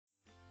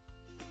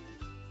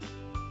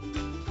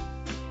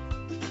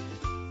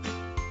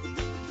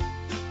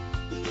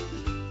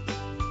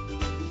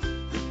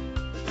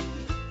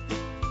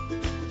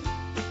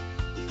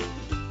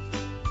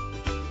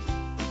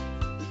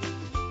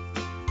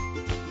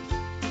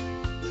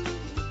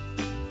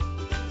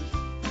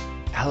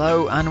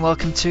Hello and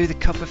welcome to the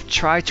Cup of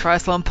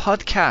Triathlon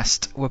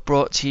podcast. We're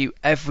brought to you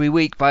every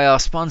week by our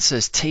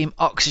sponsors, Team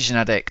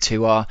Oxygenaddict,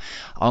 who are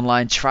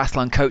online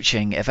triathlon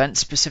coaching,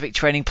 event-specific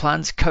training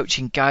plans,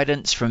 coaching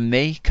guidance from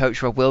me,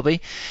 Coach Rob Wilby,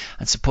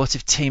 and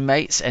supportive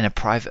teammates in a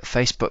private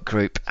Facebook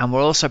group. And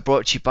we're also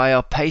brought to you by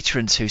our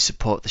patrons who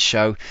support the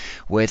show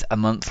with a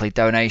monthly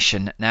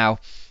donation. Now,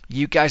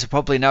 you guys will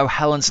probably know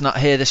Helen's not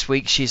here this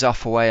week. She's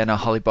off away on her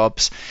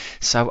hollybobs.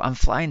 So I'm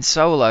flying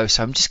solo.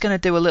 So I'm just going to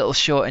do a little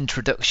short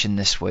introduction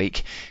this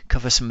week,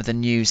 cover some of the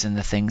news and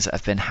the things that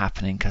have been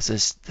happening, because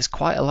there's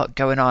quite a lot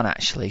going on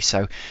actually.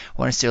 So I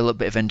wanted to do a little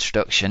bit of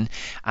introduction.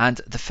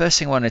 And the first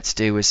thing I wanted to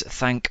do was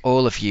thank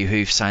all of you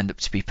who've signed up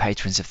to be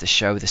patrons of the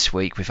show this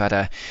week. We've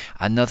had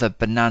another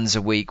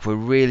bonanza week. We're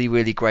really,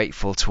 really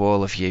grateful to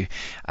all of you.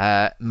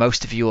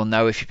 Most of you will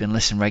know, if you've been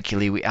listening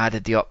regularly, we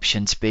added the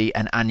option to be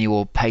an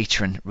annual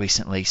patron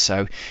recently,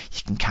 so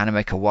you can kind of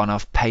make a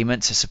one-off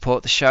payment to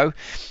support the show,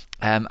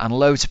 and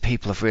loads of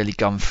people have really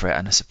gone for it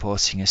and are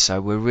supporting us,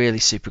 so we're really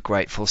super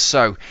grateful.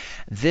 So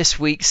this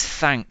week's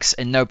thanks,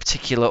 in no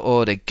particular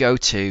order, go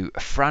to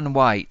Fran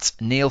White,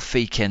 Neil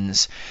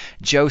Feekins,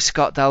 Joe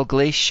Scott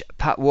Dalgleish,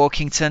 Pat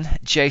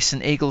Walkington,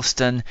 Jason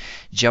Eagleston,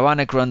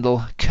 Joanna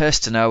Grundle,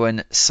 Kirsten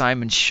Owen,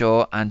 Simon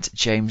Shaw and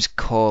James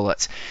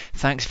Corlett.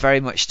 Thanks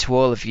very much to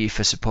all of you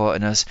for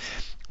supporting us.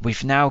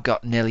 We've now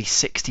got nearly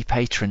 60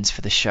 patrons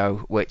for the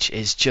show, which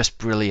is just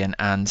brilliant,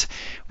 and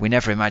we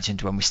never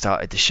imagined when we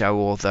started the show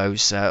all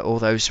those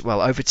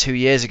well, over 2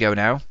 years ago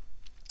now,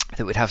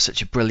 that we'd have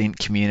such a brilliant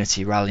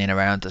community rallying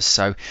around us.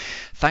 So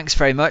thanks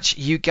very much.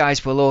 You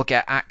guys will all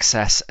get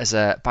access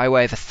by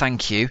way of a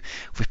thank you.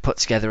 We've put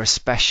together a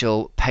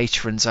special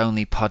patrons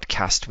only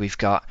podcast. We've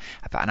got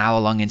about an hour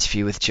long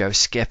interview with Joe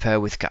Skipper.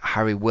 We've got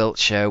Harry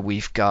Wiltshire.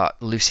 We've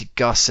got Lucy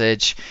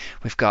Gossage.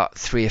 We've got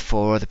 3 or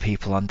 4 other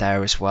people on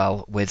there as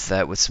well with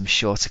some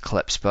shorter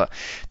clips. But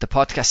the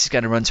podcast is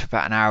going to run to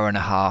about an hour and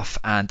a half,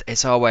 and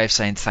it's our way of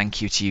saying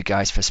thank you to you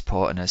guys for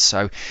supporting us.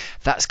 So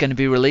that's going to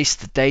be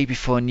released the day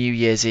before New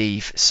Year's Eve.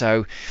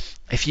 So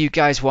if you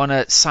guys want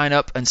to sign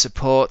up and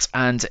support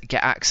and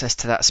get access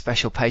to that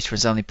special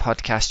patrons only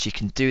podcast, you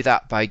can do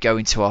that by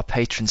going to our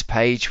patrons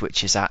page,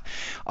 which is at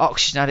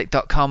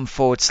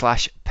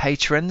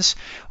oxygenaddict.com/patrons,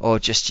 or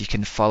just you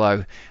can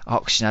follow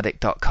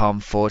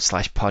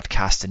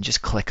oxygenaddict.com/podcast and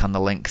just click on the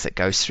link that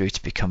goes through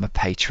to become a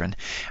patron,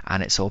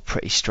 and it's all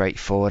pretty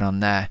straightforward on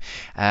there.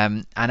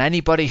 And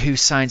anybody who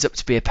signs up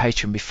to be a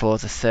patron before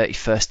the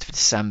 31st of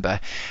December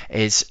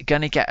is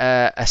going to get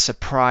a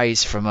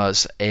surprise from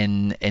us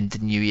in the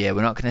new year.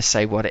 We're not going to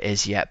say what it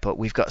is yet, but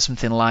we've got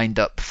something lined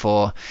up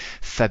for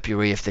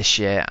February of this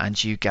year,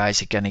 and you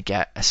guys are going to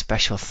get a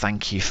special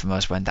thank you from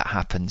us when that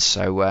happens.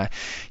 So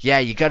yeah,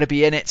 you got to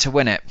be in it to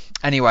win it.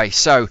 Anyway,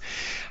 so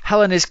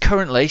Helen is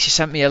currently, she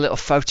sent me a little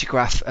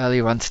photograph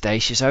earlier on today.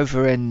 She's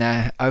over in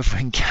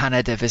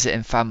Canada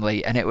visiting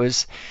family, and it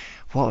was,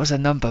 what was her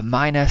number?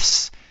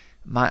 minus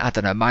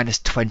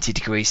 20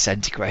 degrees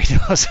centigrade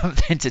or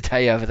something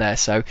today over there.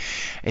 So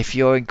if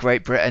you're in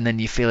Great Britain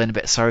and you're feeling a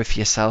bit sorry for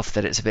yourself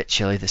that it's a bit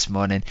chilly this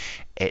morning,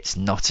 it's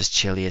not as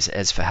chilly as it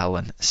is for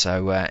Helen.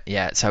 So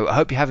yeah, so I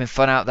hope you're having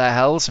fun out there,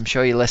 Hels. I'm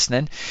sure you're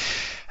listening.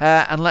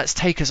 And let's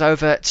take us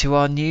over to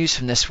our news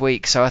from this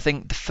week. So I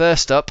think the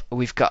first up,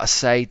 we've got to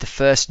say, the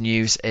first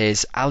news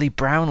is Ali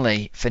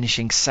Brownlee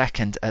finishing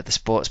second at the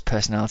Sports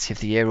Personality of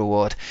the Year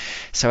award.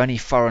 So any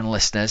foreign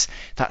listeners,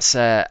 that's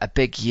a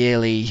big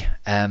yearly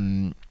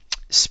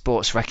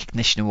sports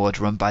recognition award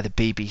run by the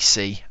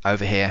BBC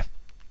over here.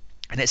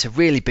 And it's a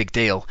really big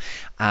deal.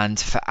 And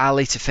for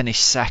Ali to finish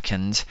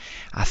second,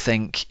 I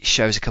think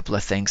shows a couple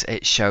of things.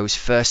 It shows,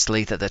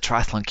 firstly, that the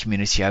triathlon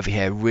community over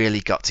here really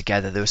got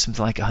together. There was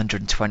something like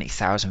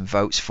 120,000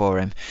 votes for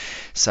him.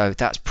 So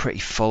that's pretty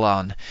full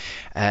on.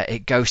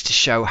 It goes to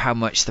show how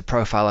much the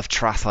profile of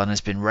triathlon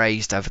has been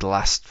raised over the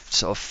last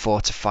sort of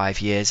 4 to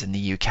 5 years in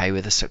the UK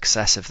with the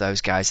success of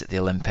those guys at the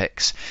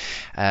Olympics.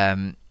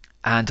 And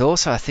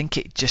also, I think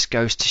it just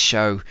goes to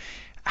show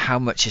how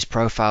much his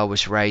profile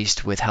was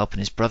raised with helping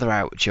his brother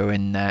out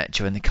during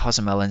the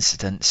Cozumel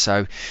incident.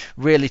 So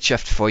really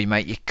chuffed for you,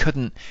 mate. You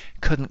couldn't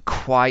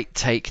quite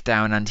take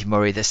down Andy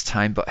Murray this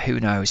time, but who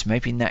knows?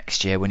 Maybe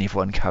next year when you've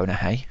won Kona,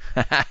 hey?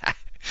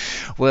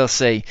 We'll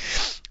see.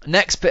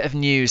 Next bit of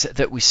news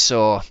that we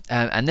saw,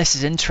 and this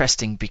is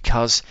interesting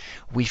because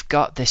we've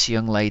got this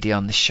young lady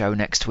on the show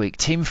next week.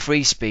 Team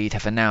Free Speed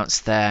have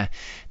announced their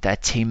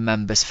team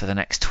members for the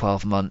next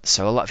 12 months.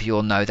 So a lot of you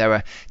all know they're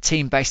a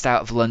team based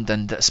out of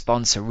London that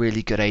sponsor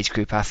really good age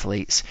group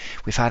athletes.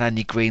 We've had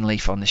Andy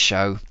Greenleaf on the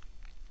show.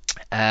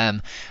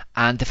 And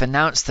they've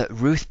announced that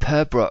Ruth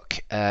Purbrook,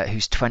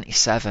 who's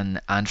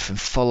 27 and from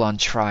Full On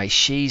Tri,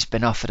 she's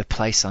been offered a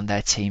place on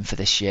their team for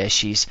this year.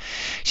 She's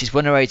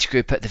won her age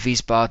group at the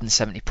Wiesbaden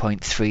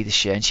 70.3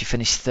 this year, and she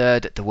finished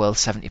third at the World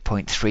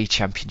 70.3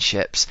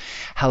 Championships.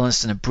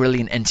 Helen's done a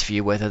brilliant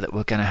interview with her that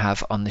we're going to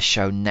have on the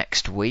show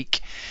next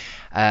week.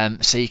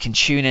 So you can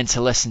tune in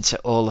to listen to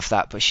all of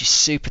that. But she's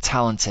super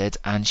talented,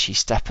 and she's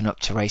stepping up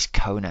to race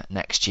Kona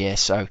next year.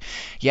 So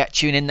yeah,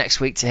 tune in next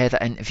week to hear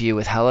that interview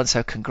with Helen.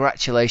 So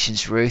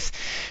congratulations, Ruth.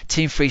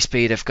 Team Free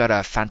Speed have got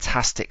a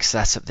fantastic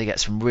setup. They get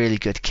some really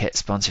good kit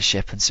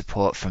sponsorship and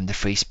support from the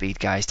Free Speed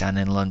guys down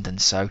in London.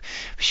 So I'm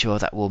sure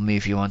that will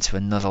move you on to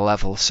another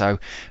level. So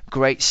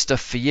great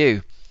stuff for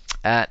you.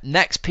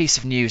 Next piece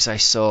of news I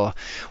saw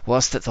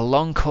was that the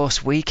long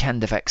course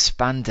weekend have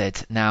expanded.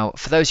 Now,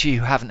 for those of you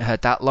who haven't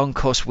heard, that long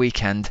course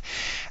weekend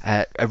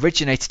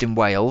originated in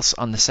Wales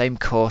on the same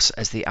course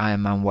as the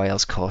Ironman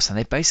Wales course, and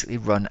they basically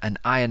run an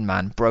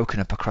Ironman broken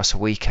up across a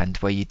weekend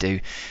where you do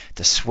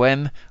the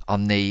swim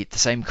on the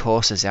same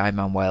course as the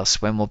Ironman Wales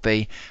swim will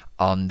be.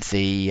 On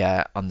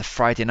the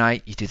Friday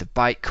night, you do the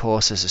bike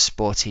course as a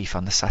sportif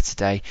on the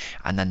Saturday,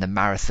 and then the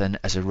marathon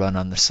as a run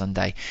on the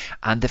Sunday.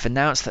 And they've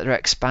announced that they're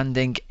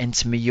expanding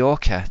into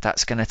Mallorca.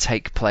 That's going to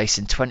take place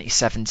in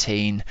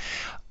 2017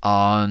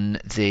 on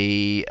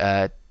the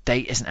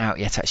date isn't out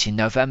yet, actually.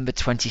 November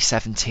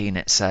 2017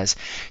 it says.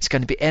 It's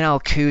going to be in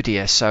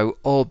Alcudia, so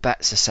all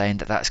bets are saying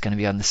that that's going to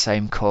be on the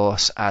same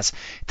course as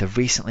the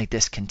recently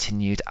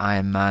discontinued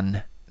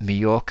Ironman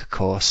Mallorca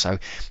course. So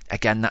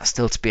again, that's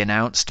still to be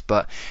announced,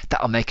 but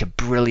that'll make a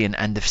brilliant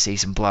end of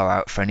season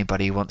blowout for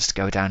anybody who wants to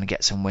go down and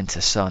get some winter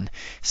sun.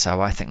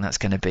 So I think that's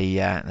going to be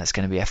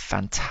a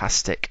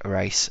fantastic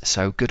race.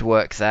 So good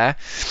work there.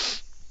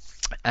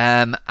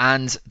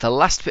 And the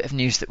last bit of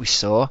news that we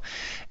saw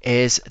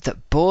is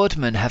that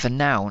Boardman have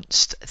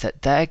announced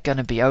that they're going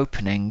to be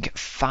opening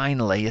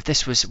finally.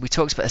 We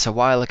talked about this a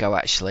while ago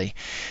actually.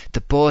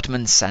 The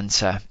Boardman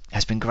Centre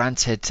has been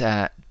granted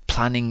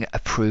planning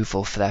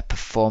approval for their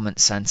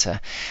performance centre.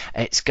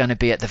 It's going to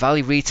be at the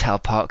Valley Retail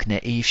Park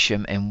near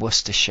Evesham in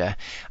Worcestershire,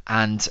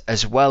 and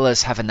as well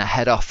as having the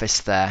head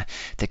office there,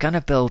 they're going to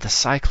build a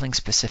cycling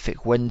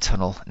specific wind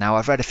tunnel. Now,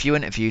 I've read a few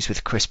interviews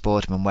with Chris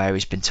Boardman where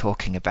he's been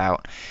talking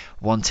about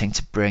wanting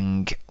to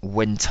bring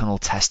wind tunnel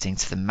testing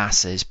to the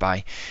masses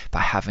by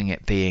having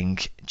it being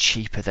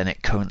cheaper than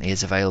it currently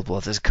is available.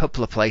 There's a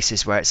couple of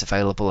places where it's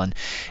available, and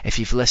if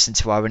you've listened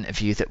to our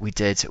interview that we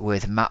did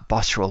with Matt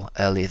Botterill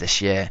earlier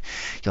this year,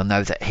 you'll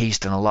know that he's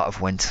done a lot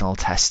of wind tunnel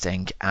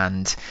testing,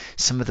 and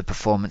some of the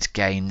performance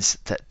gains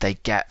that they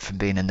get from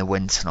being in the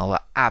wind tunnel are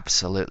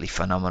absolutely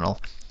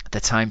phenomenal. The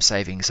time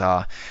savings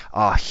are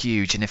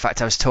huge, and in fact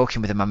I was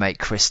talking with my mate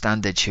Chris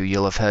Standage, who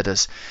you'll have heard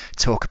us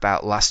talk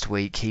about last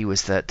week. He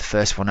was the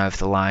first one over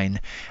the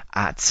line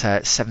at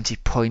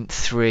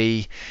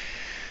 70.3.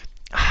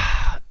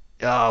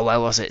 Where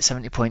was it?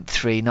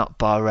 70.3, not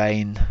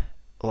Bahrain.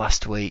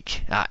 Last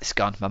week, it's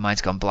gone, my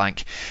mind's gone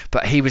blank,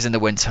 but he was in the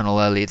wind tunnel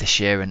earlier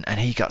this year, and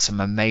he got some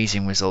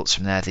amazing results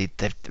from there.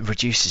 They've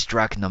reduced his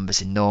drag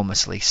numbers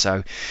enormously,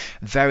 so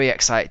very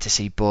excited to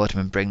see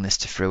Boardman bring this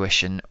to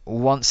fruition.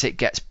 Once it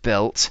gets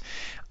built,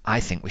 I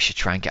think we should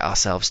try and get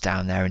ourselves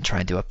down there and try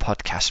and do a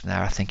podcast from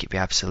there. I think it'd be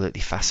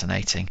absolutely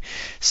fascinating.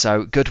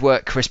 So good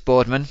work, Chris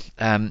Boardman.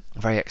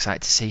 Very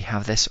excited to see how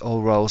this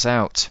all rolls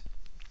out.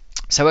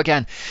 So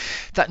again,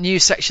 that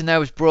news section there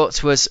was brought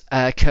to us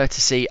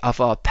courtesy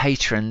of our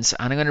patrons,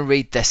 and I'm going to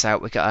read this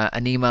out. We got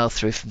an email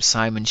through from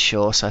Simon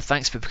Shaw, so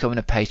thanks for becoming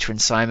a patron,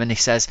 Simon. He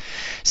says,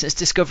 since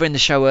discovering the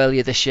show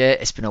earlier this year,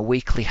 it's been a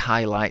weekly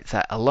highlight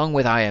that, along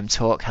with IM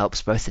Talk,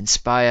 helps both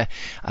inspire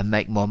and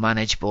make more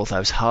manageable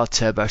those hard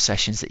turbo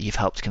sessions that you've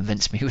helped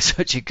convince me was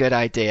such a good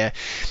idea.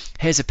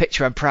 Here's a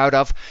picture I'm proud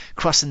of,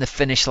 crossing the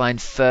finish line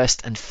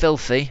first and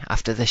filthy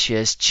after this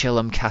year's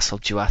Chilham Castle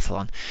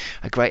Duathlon.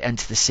 A great end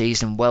to the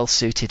season, well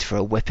suited for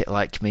a whippet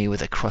like me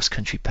with a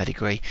cross-country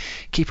pedigree.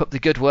 Keep up the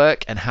good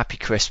work and happy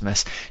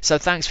Christmas. So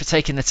thanks for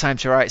taking the time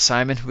to write,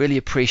 Simon. Really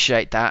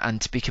appreciate that. And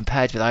to be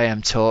compared with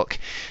IM Talk,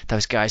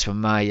 those guys were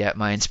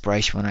my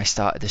inspiration when I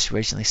started this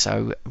originally.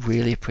 So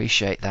really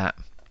appreciate that.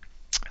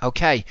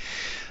 Okay,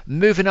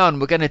 moving on,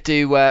 we're going to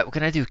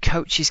do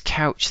Coach's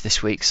Couch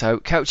this week. So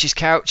Coach's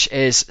Couch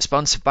is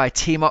sponsored by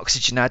Team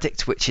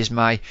Oxygenaddict, which is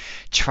my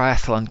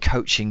triathlon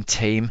coaching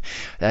team.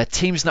 The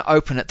team's not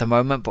open at the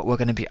moment, but we're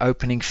going to be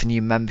opening for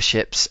new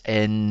memberships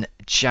in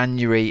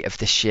January of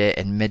this year,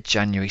 in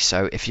mid-January.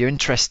 So if you're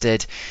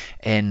interested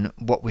in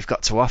what we've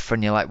got to offer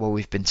and you like what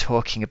we've been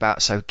talking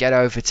about, so get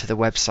over to the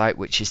website,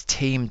 which is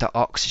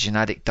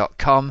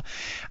team.oxygenaddict.com,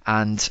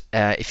 and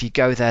if you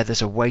go there,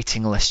 there's a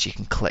waiting list you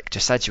can click.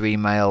 Just add your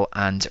email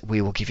and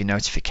we will give you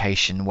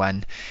notification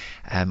when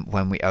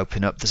we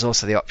open up. There's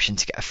also the option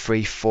to get a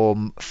free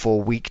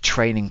 4-week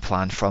training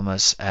plan from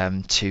us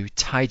to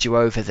tide you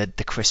over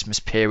the Christmas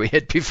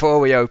period before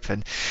we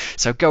open.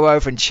 So go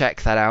over and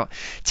check that out.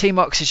 Team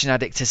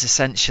Oxygenaddict is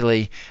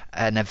essentially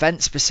an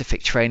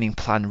event-specific training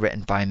plan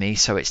written by me,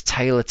 so it's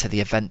tailored to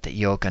the event that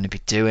you're going to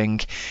be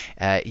doing.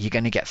 You're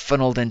going to get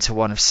funneled into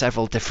one of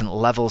several different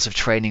levels of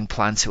training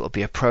plans. It will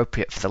be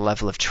appropriate for the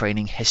level of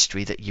training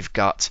history that you've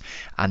got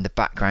and the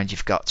background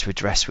you've got to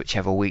address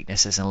whichever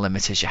weaknesses and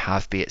limiters you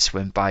have, be it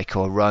swim, bike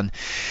or run.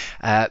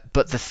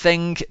 But the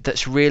thing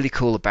that's really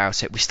cool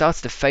about it, we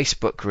started a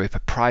Facebook group, a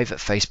private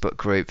Facebook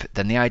group.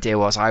 Then the idea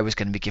was I was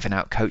going to be giving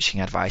out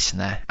coaching advice in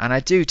there, and I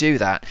do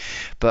that.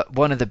 But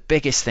one of the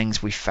biggest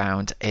things we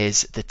found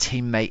is the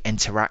teammate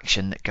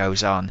interaction that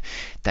goes on.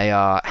 They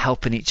are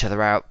helping each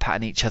other out,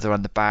 patting each other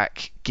on the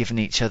back, giving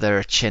each other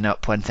a chin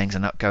up when things are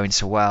not going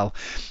so well.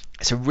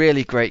 It's a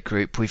really great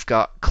group. We've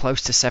got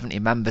close to 70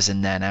 members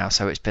in there now,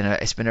 so it's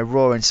been a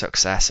roaring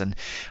success, and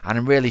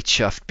I'm really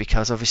chuffed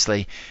because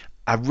obviously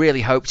I really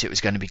hoped it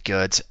was going to be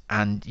good,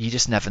 and you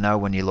just never know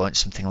when you launch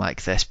something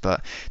like this.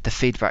 But the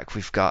feedback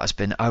we've got has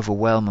been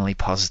overwhelmingly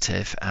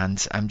positive,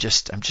 and I'm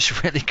just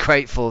really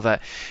grateful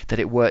that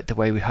it worked the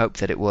way we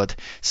hoped that it would.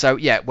 So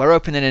yeah, we're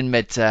opening in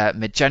mid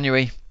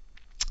January.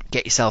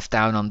 Get yourself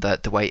down on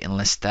the waiting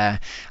list there,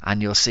 and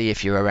you'll see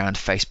if you're around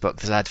Facebook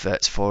there's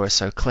adverts for us,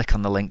 so click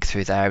on the link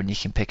through there and you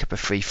can pick up a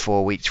free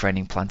 4-week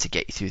training plan to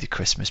get you through the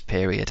Christmas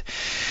period.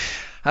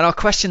 And our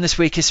question this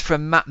week is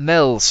from Matt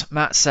Mills.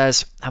 Matt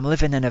says, I'm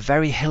living in a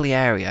very hilly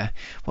area.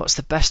 What's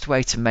the best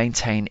way to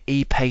maintain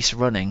e-pace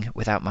running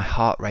without my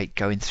heart rate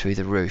going through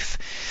the roof?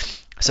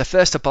 So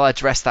first up, I'll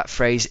address that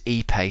phrase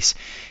e-pace.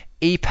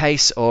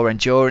 E-pace or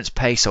endurance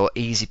pace or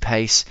easy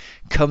pace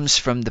comes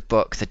from the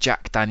book The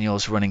Jack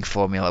Daniels Running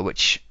Formula,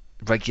 which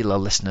regular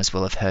listeners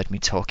will have heard me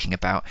talking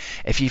about.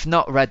 If you've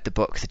not read the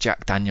book The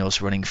Jack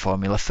Daniels Running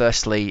Formula,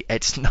 firstly,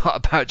 it's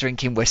not about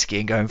drinking whiskey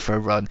and going for a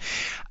run.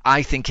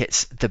 I think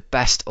it's the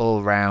best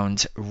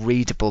all-round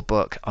readable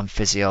book on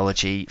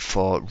physiology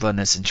for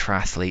runners and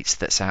triathletes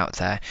that's out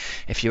there.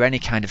 If you're any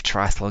kind of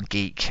triathlon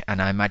geek,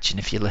 and I imagine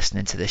if you're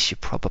listening to this you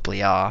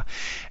probably are,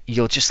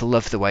 you'll just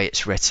love the way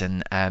it's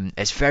written.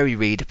 It's very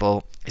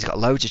readable. It's got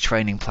loads of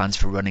training plans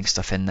for running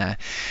stuff in there.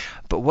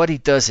 But what he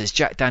does is,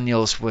 Jack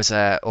Daniels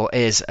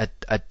is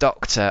a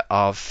doctor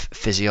of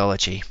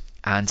physiology,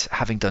 and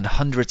having done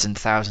hundreds and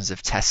thousands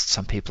of tests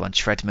on people on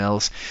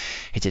treadmills,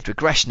 he did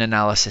regression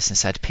analysis and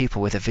said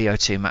people with a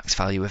VO2 max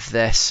value of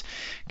this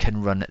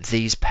can run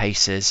these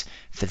paces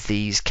for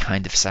these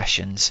kind of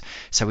sessions.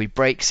 So he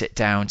breaks it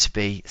down to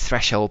be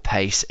threshold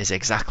pace is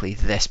exactly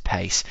this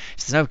pace.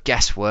 So there's no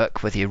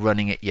guesswork whether you're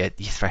running at your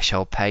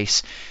threshold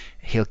pace.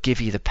 He'll give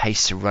you the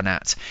pace to run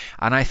at.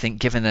 And I think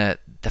given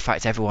the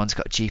fact everyone's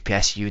got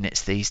GPS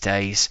units these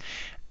days,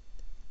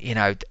 you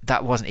know,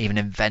 that wasn't even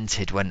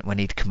invented when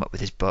he'd come up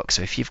with his book.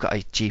 So if you've got a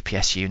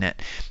GPS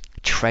unit,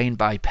 train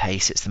by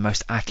pace. It's the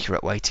most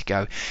accurate way to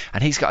go.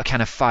 And he's got a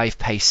kind of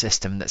 5-pace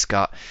system that's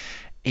got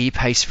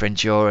E-pace for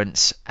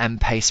endurance,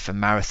 M-pace for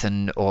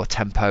marathon or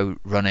tempo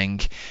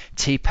running,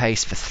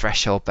 T-pace for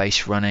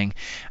threshold-based running,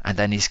 and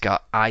then he's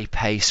got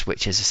I-pace,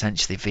 which is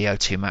essentially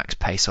VO2 max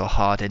pace or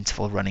hard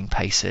interval running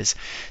paces.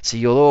 So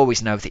you'll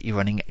always know that you're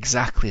running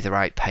exactly the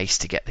right pace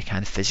to get the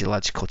kind of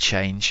physiological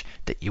change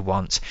that you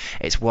want.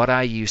 It's what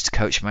I use to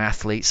coach my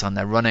athletes on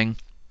their running.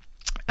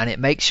 And it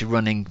makes your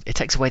running, it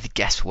takes away the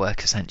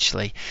guesswork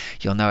essentially.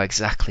 You'll know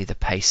exactly the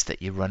pace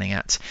that you're running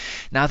at.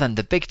 Now then,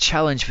 the big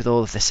challenge with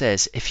all of this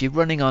is, if you're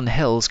running on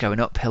hills, going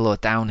uphill or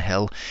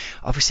downhill,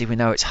 obviously we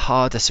know it's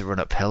harder to run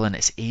uphill and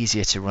it's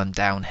easier to run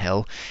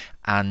downhill.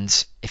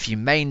 And if you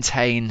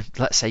maintain,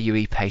 let's say your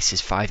e-pace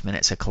is 5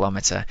 minutes a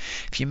kilometre,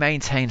 if you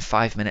maintain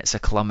 5 minutes a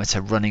kilometre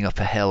running up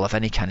a hill of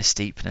any kind of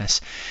steepness,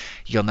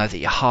 you'll know that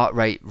your heart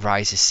rate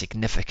rises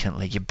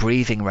significantly, your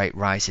breathing rate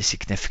rises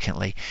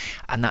significantly,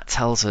 and that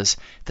tells us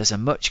there's a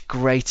much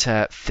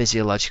greater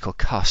physiological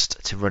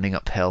cost to running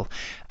uphill.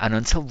 And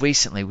until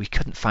recently, we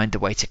couldn't find a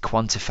way to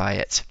quantify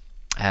it.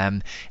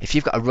 If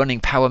you've got a running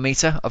power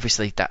meter,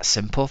 obviously that's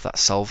simple, that's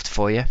solved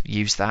for you.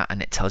 Use that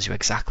and it tells you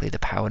exactly the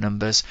power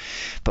numbers.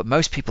 But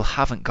most people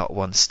haven't got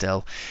one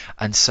still.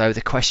 And so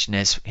the question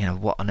is,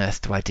 what on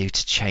earth do I do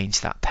to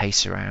change that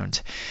pace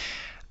around?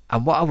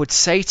 And what I would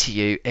say to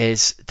you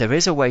is there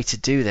is a way to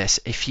do this.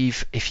 If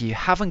you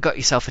haven't got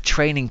yourself a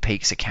Training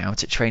Peaks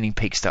account at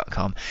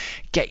trainingpeaks.com,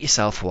 get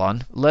yourself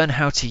one, learn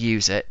how to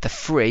use it. They're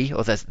free,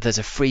 or there's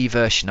a free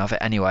version of it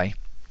anyway.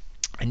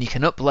 And you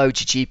can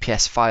upload your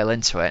GPS file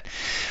into it.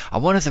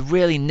 And one of the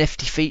really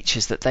nifty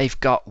features that they've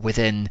got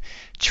within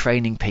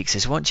Training Peaks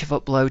is once you've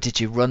uploaded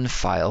your run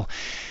file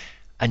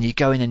and you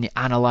go in and you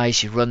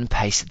analyze your run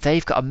pace,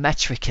 they've got a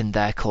metric in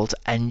there called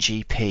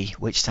NGP,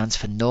 which stands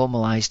for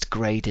Normalized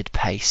Graded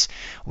Pace,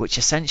 which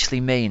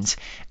essentially means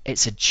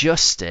it's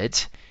adjusted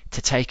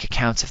to take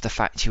account of the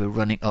fact you were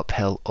running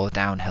uphill or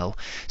downhill.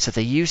 So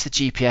they use the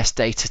GPS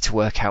data to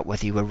work out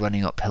whether you were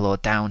running uphill or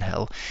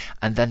downhill,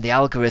 and then the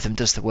algorithm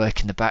does the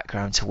work in the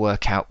background to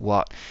work out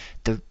what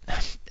the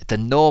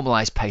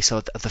normalized pace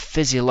or the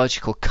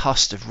physiological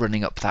cost of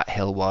running up that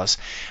hill was.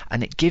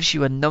 And it gives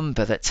you a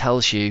number that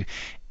tells you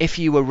if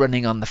you were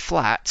running on the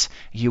flat,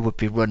 you would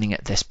be running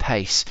at this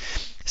pace.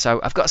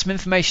 So I've got some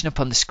information up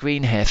on the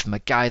screen here from a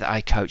guy that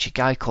I coach, a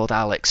guy called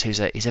Alex,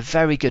 he's a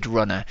very good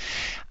runner.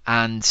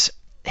 And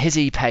his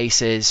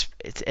e-pace is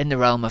it's in the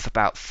realm of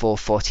about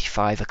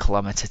 4:45 a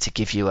kilometre to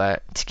give you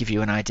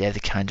an idea of the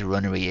kind of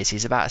runner he is.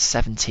 He's about a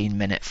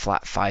 17-minute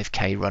flat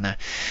 5k runner,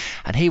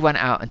 and he went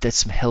out and did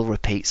some hill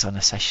repeats on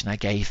a session I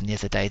gave him the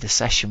other day. The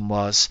session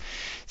was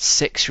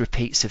 6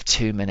 repeats of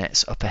 2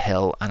 minutes up a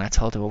hill, and I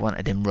told him I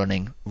wanted him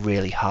running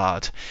really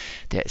hard.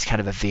 It's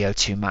kind of a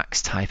VO2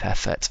 max type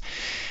effort.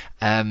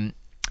 And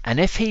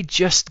if he'd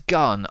just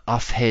gone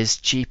off his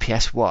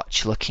GPS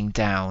watch looking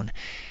down,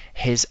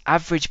 his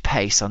average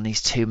pace on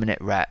these 2-minute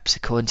reps,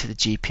 according to the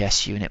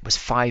GPS unit, was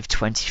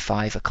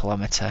 5:25 a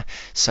kilometre,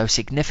 so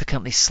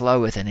significantly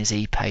slower than his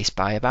e-pace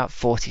by about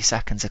 40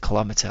 seconds a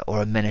kilometre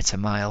or a minute a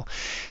mile.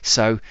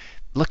 So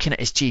looking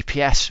at his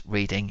GPS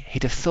reading,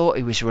 he'd have thought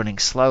he was running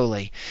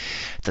slowly.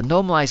 The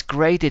normalised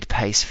graded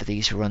pace for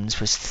these runs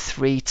was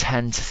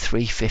 3:10 to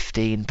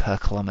 3:15 per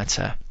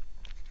kilometre.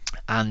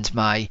 And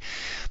my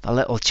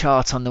little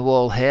chart on the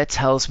wall here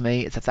tells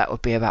me that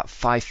would be about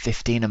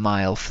 5:15 a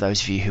mile for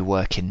those of you who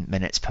work in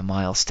minutes per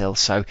mile still.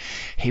 So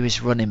he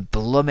was running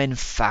blooming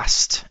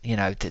fast. You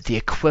know, the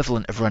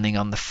equivalent of running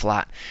on the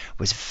flat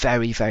was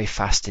very, very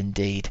fast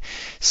indeed.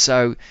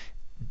 So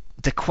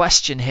the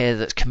question here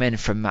that's come in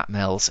from Matt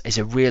Mills is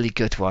a really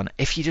good one.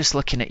 If you're just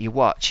looking at your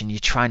watch and you're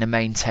trying to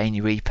maintain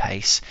your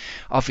e-pace,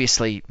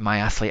 obviously my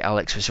athlete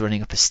Alex was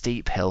running up a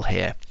steep hill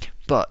here,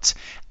 but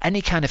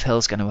any kind of hill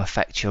is going to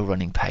affect your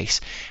running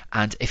pace.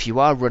 And if you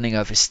are running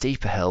over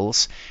steeper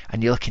hills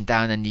and you're looking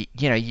down, and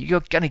you're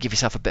going to give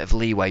yourself a bit of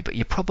leeway, but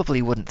you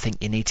probably wouldn't think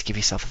you need to give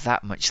yourself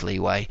that much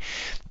leeway.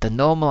 The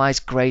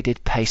normalized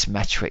graded pace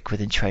metric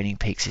within Training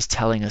Peaks is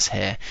telling us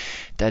here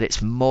that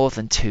it's more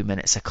than 2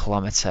 minutes a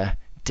kilometre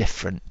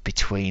different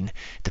between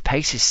the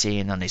pace he's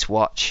seeing on his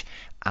watch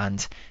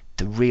and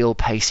the real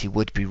pace he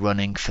would be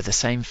running for the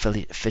same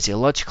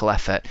physiological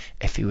effort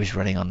if he was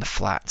running on the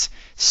flat.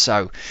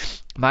 So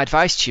my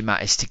advice to you,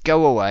 Matt, is to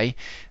go away,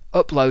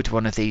 upload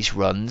one of these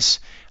runs,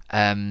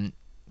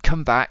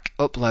 come back,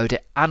 upload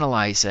it,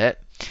 analyze it.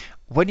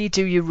 When you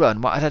do your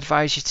run, what I'd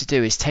advise you to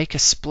do is take a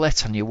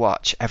split on your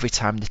watch every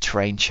time the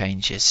terrain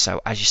changes.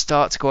 So as you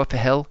start to go up a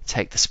hill,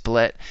 take the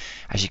split.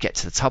 As you get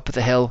to the top of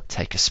the hill,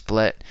 take a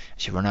split.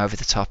 As you run over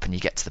the top and you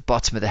get to the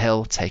bottom of the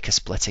hill, take a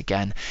split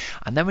again.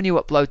 And then when you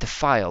upload the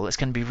file, it's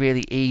going to be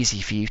really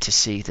easy for you to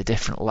see the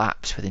different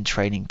laps within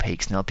Training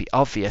Peaks, and it'll be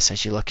obvious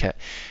as you look at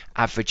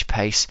average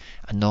pace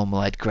and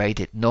normalized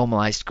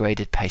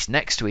graded pace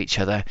next to each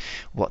other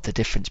what the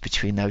difference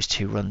between those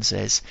two runs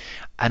is.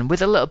 And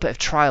with a little bit of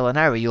trial and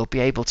error, you'll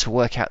be able to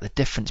work out the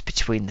difference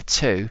between the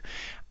two.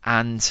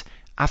 And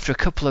after a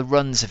couple of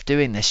runs of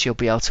doing this, you'll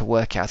be able to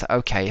work out that,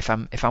 okay, if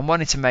I'm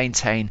wanting to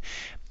maintain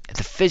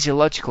the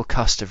physiological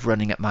cost of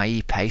running at my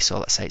e-pace, or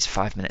let's say it's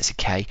 5 minutes a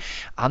k,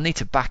 I'll need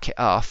to back it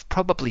off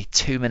probably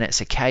 2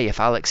 minutes a k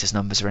if Alex's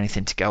numbers are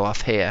anything to go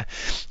off here,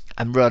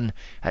 and run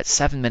at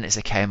 7 minutes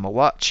a k on my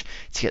watch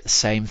to get the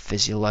same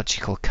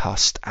physiological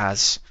cost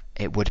as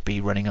it would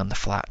be running on the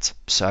flat.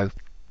 So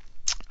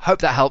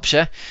hope that helps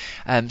you.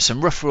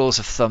 Some rough rules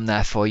of thumb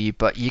there for you,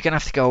 but you're going to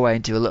have to go away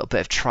and do a little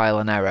bit of trial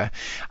and error.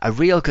 A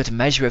real good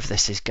measure of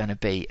this is going to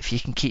be if you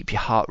can keep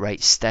your heart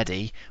rate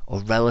steady or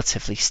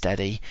relatively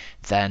steady,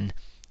 then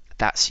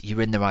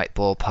you're in the right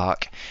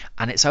ballpark.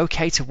 And it's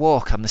okay to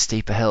walk on the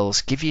steeper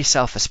hills. Give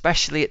yourself,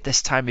 especially at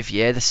this time of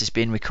year, this has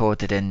been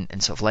recorded in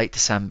sort of late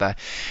December,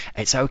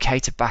 it's okay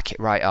to back it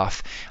right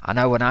off. I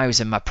know when I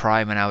was in my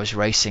prime and I was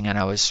racing and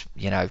I was,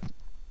 at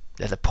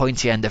the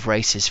pointy end of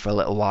races for a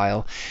little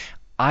while,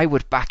 I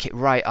would back it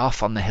right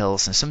off on the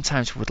hills, and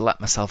sometimes would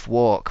let myself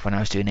walk when I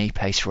was doing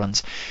e-pace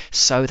runs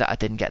so that I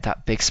didn't get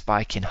that big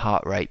spike in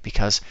heart rate.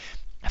 Because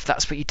if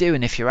that's what you're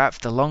doing, if you're out for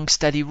the long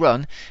steady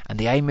run, and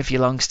the aim of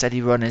your long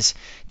steady run is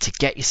to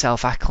get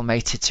yourself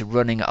acclimated to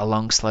running at a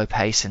long slow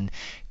pace and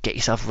get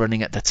yourself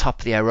running at the top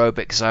of the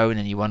aerobic zone,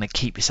 and you want to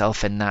keep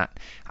yourself in that,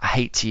 I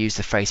hate to use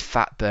the phrase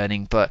fat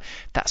burning, but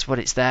that's what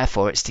it's there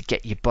for. It's to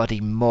get your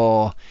body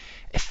more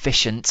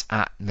efficient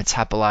at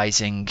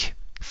metabolizing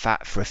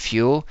fat for a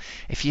fuel.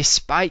 If you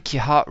spike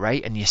your heart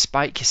rate and you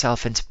spike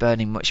yourself into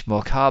burning much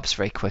more carbs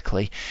very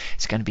quickly,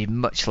 it's going to be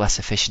much less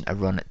efficient a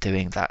run at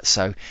doing that.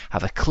 So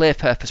have a clear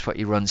purpose what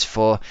your run's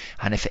for,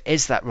 and if it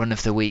is that run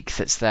of the week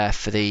that's there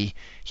for the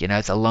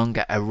the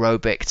longer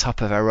aerobic,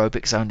 top of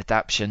aerobic zone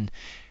adaptation,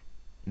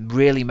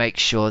 really make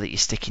sure that you're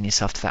sticking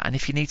yourself to that. And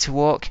if you need to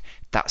walk,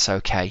 that's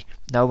okay.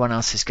 No one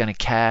else is going to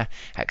care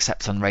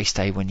except on race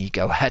day when you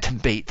go ahead and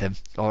beat them.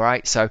 All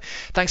right, so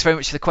thanks very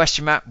much for the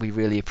question, Matt. We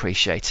really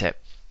appreciate it.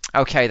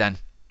 Okay then,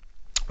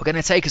 we're going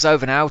to take us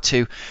over now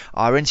to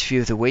our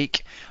interview of the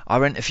week.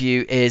 Our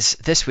interview is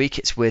this week,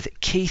 it's with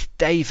Keith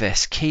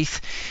Davies.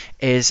 Keith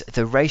is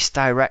the race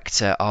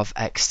director of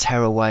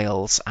Xterra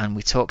Wales, and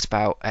we talked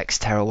about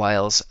Xterra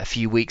Wales a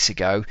few weeks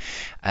ago.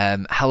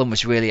 Helen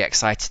was really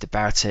excited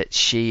about it.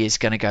 She is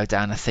going to go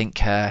down. I think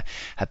her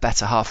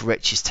better half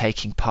Rich is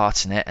taking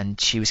part in it,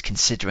 and she was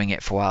considering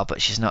it for a while,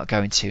 but she's not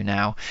going to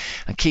now.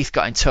 And Keith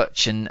got in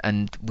touch,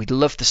 and we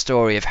loved the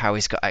story of how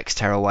he's got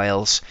Xterra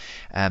Wales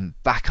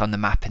back on the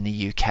map in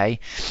the UK.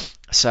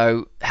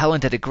 So Helen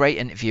did a great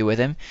interview with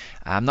him.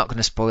 I'm not going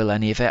to spoil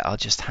any of it. I'll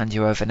just hand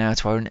you over now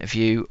to our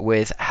interview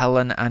with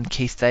Helen and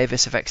Keith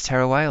Davies of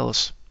Xterra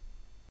Wales.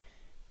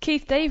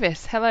 Keith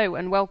Davies, hello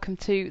and welcome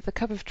to the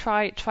Cup of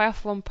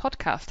Triathlon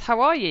podcast.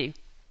 How are you?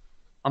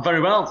 I'm very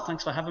well.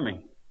 Thanks for having me.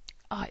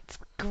 Oh, it's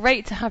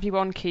great to have you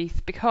on,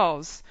 Keith,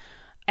 because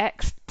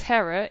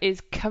Xterra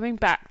is coming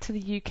back to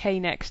the UK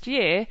next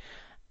year,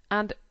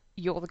 and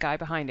you're the guy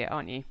behind it,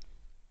 aren't you?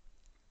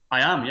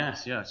 I am,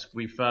 yes.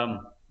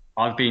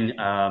 I've been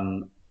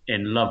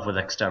in love with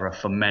Xterra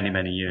for many,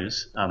 many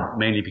years,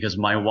 mainly because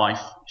my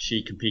wife,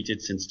 she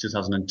competed since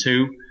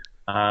 2002.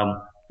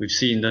 We've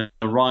seen the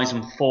rise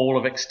and fall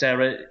of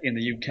Xterra in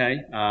the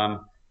UK,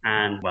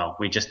 and well,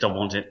 we just don't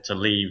want it to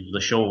leave the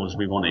shores.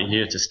 We want it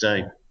here to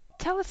stay.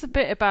 Tell us a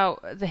bit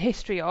about the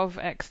history of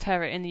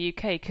Xterra in the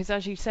UK, because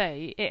as you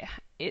say,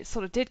 it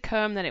sort of did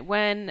come, then it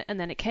went, and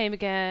then it came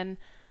again.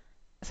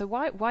 So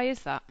why is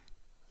that?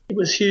 It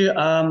was here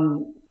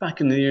back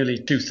in the early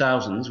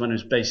 2000s when it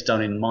was based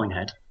down in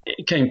Minehead.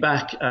 It came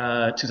back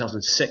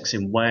 2006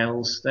 in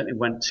Wales, then it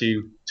went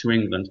to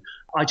England.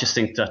 I just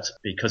think that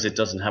because it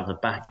doesn't have the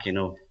backing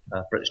of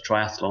British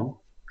Triathlon,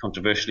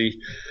 controversially,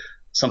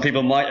 some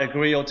people might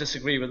agree or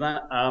disagree with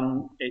that.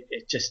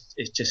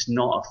 It's just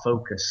not a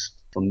focus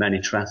for many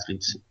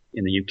triathletes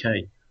in the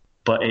UK.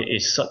 But it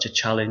is such a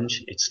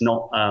challenge. It's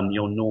not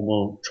your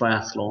normal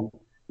triathlon.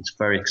 It's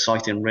very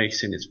exciting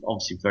racing. It's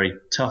obviously very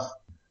tough.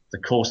 The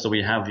course that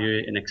we have here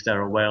in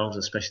Xterra Wales,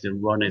 especially the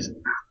run, is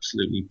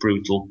absolutely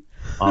brutal.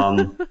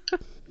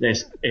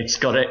 It's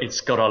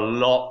got a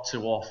lot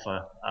to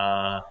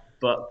offer,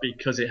 but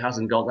because it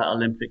hasn't got that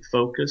Olympic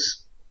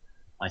focus,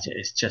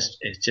 it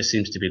just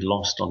seems to be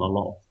lost on a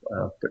lot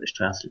of British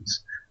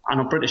triathletes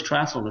and on British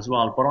triathlon as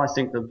well. But I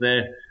think that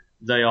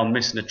they are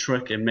missing a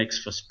trick. It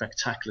makes for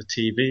spectacular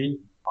TV.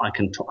 I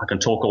can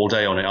talk all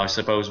day on it. I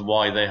suppose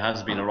why there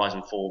has been a rise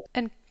and fall.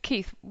 And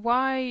Keith,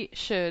 why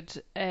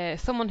should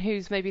someone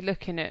who's maybe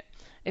looking at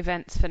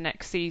events for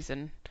next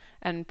season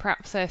and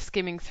perhaps they're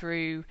skimming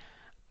through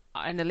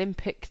an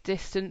Olympic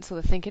distance, or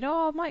they're thinking,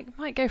 oh, I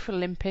might go for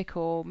Olympic,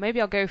 or maybe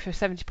I'll go for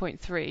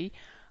 70.3,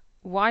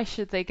 why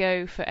should they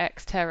go for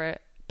Xterra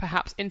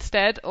perhaps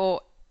instead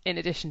or in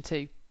addition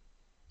to?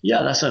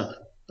 Yeah, that's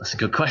a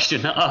good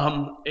question.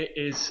 It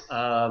is.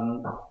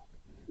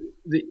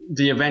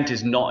 The event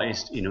is not,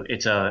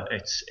 it's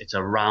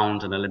a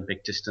round an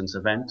Olympic distance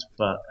event,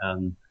 but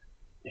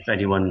if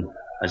anyone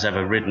has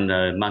ever ridden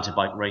a mountain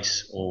bike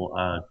race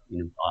or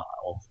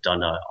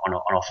done an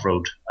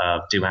off-road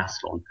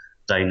duathlon,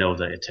 they know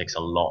that it takes a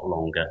lot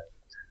longer,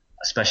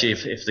 especially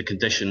if the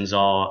conditions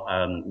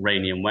are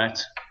rainy and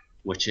wet,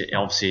 which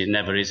obviously it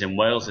never is in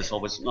Wales. It's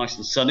always nice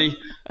and sunny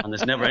and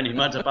there's never any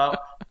mud about.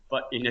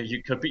 But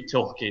you could be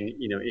talking,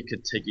 it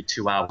could take you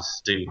 2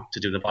 hours to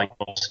do the bike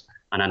course,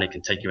 and then it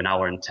can take you an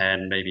hour and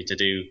 10 maybe to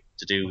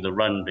do the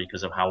run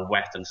because of how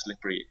wet and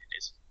slippery it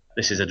is.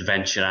 This is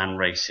adventure and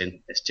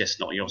racing. It's just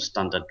not your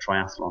standard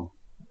triathlon.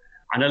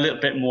 And a little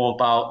bit more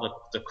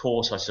about the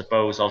course, I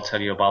suppose. I'll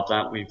tell you about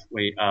that.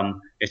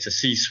 It's a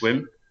sea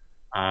swim,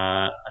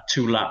 a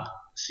 2-lap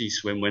sea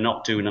swim. We're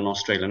not doing an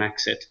Australian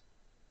exit.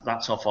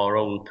 That's off our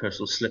own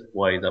personal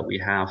slipway that we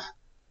have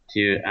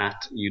here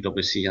at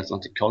UWC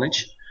Atlantic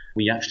College.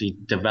 We actually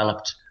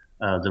developed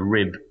the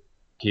rib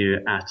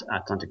here at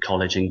Atlantic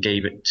College and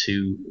gave it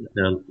to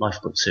the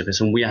lifeboat service.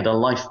 And we had a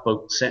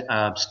lifeboat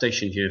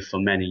station here for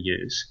many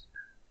years.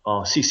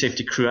 Our sea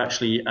safety crew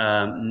actually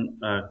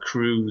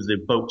crew the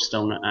boats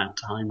down at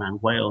Hyman,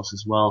 Wales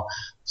as well.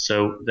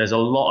 So there's a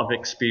lot of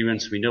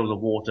experience. We know the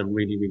water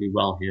really, really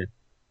well here.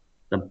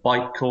 The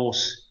bike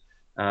course,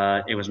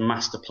 it was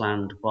master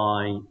planned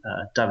by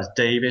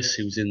Davies,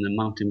 who's in the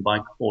Mountain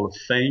Bike Hall of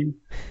Fame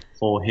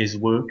for his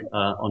work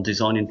on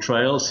designing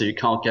trails. So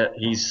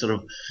he's sort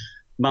of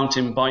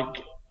mountain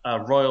bike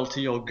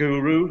royalty or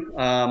guru.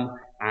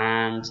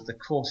 And the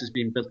course has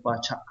been built by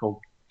a chap called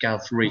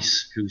Gareth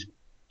Rees,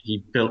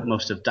 he built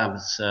most of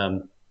Davies'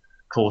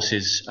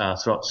 courses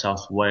throughout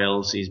South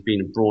Wales. He's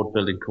been abroad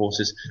building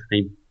courses.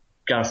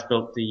 Gareth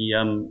built the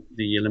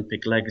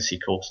Olympic Legacy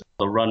course.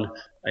 The run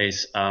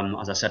is,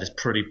 as I said, is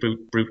pretty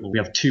brutal. We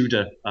have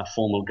Tudor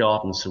formal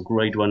gardens, so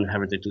Grade 1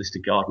 heritage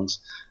listed gardens.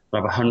 We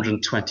have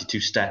 122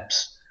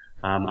 steps,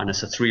 and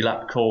it's a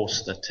 3-lap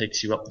course that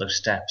takes you up those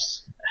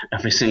steps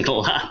every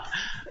single lap.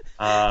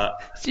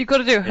 So you've got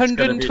to do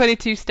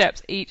 122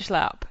 steps each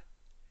lap.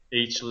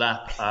 Each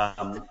lap,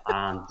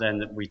 and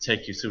then we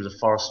take you through the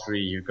forestry.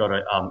 You've got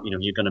to,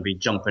 you're going to be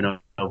jumping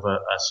over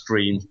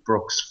streams,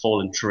 brooks,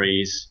 fallen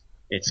trees.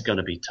 It's going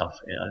to be tough.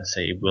 I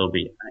say it will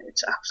be.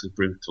 It's absolutely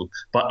brutal,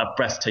 but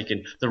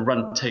breathtaking. The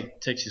run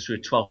takes you through a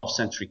 12th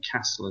century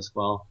castle as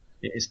well.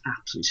 It is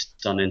absolutely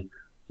stunning.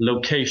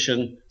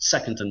 Location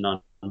second to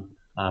none.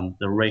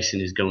 The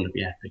racing is going to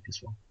be epic as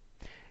well.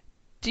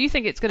 Do you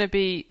think it's going to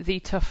be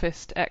the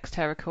toughest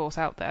Xterra course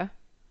out there?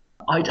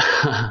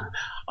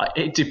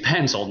 It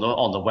depends on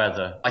the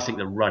weather. I think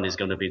the run is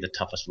going to be the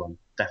toughest run,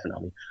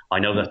 definitely. I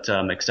know that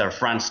Xterra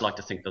France like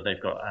to think that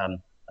they've got a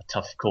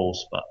tough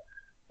course, but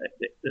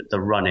the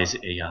run is,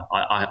 yeah,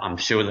 I'm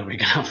sure that we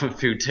can have a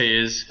few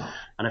tears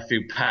and a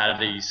few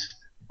paddies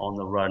on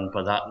the run,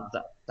 but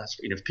that's,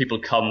 if people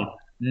come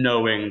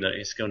knowing that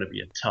it's going to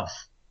be a tough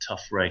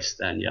race,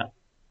 then yeah,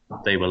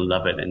 they will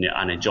love it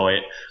and enjoy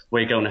it.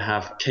 We're going to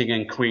have king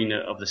and queen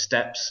of the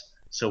steps,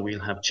 so we'll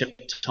have chip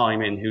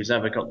time in. Who's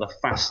ever got the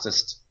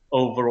fastest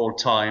overall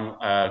time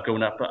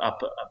going up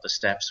the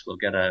steps will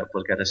get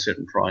a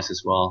certain prize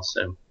as well.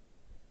 So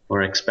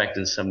we're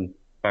expecting some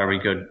very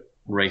good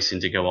racing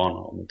to go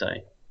on the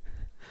day.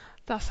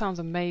 That sounds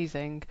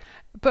amazing.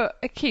 But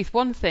Keith,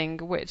 one thing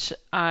which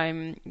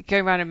I'm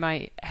going around in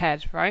my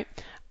head, right?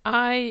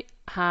 I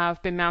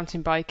have been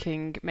mountain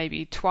biking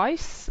maybe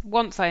twice.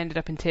 Once I ended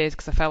up in tears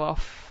because I fell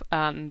off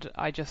and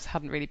I just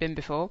hadn't really been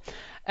before.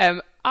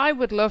 I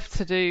would love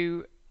to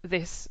do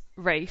this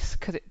race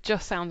because it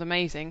just sounds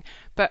amazing.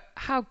 But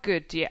how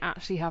good do you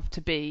actually have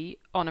to be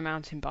on a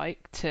mountain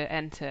bike to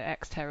enter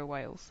Xterra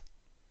Wales?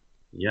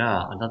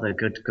 Yeah, another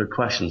good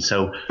question.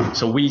 So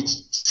we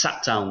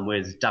sat down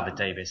with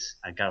Davies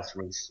at Gareth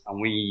Rees,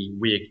 and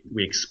we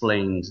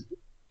explained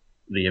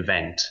the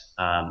event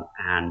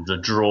and the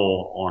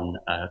draw on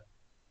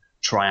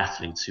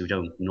triathletes who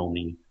don't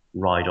normally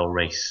ride or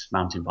race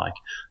mountain bike.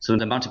 So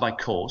the mountain bike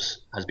course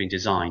has been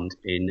designed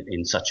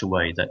in such a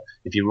way that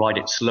if you ride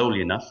it slowly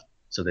enough,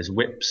 so there's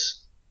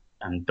whips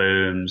and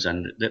berms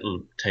and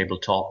little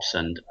tabletops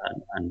and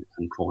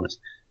corners.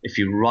 If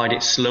you ride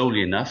it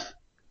slowly enough,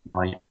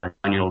 my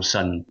 9-year-old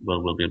son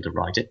will be able to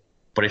ride it.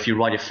 But if you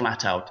ride it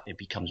flat out, it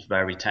becomes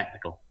very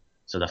technical.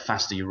 So the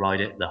faster you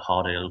ride it, the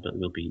harder it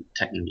will be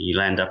technically.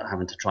 You'll end up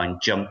having to try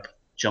and jump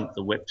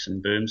the whips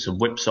and booms. So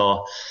whips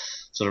are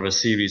sort of a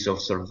series of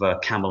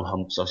camel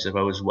humps, I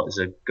suppose, what is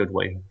a good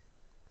way of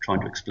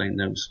trying to explain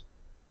those.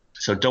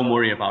 So don't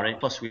worry about it.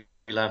 Plus we'll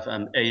have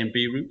A and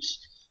B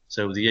routes.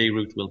 So the A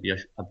route will be a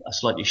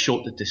slightly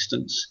shorter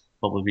distance,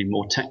 but will be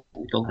more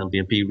technical. There'll be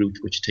a B route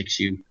which takes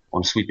you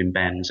on sweeping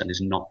bends and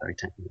is not very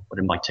technical, but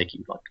it might take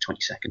you like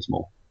 20 seconds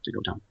more to go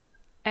down.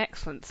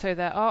 Excellent. So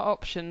there are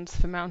options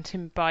for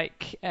mountain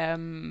bike.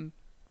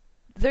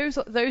 Those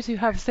who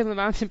have similar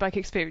mountain bike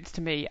experience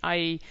to me,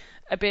 i.e.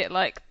 a bit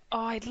like,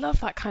 oh, I'd love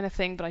that kind of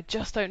thing, but I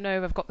just don't know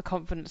if I've got the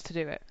confidence to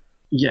do it.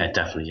 Yeah,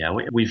 definitely. Yeah,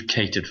 we've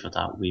catered for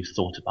that. We've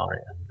thought about it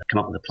and come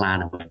up with a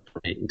plan and we've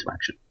put it into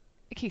action.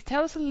 Keith,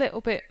 tell us a little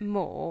bit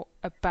more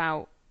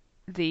about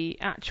the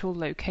actual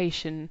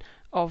location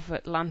of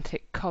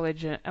Atlantic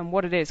College and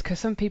what it is, because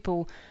some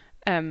people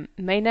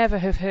may never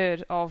have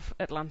heard of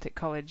Atlantic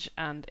College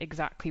and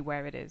exactly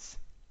where it is.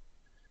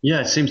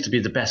 Yeah, it seems to be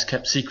the best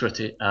kept secret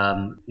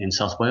in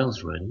South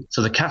Wales, really.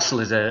 So the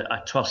castle is a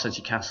 12th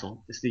century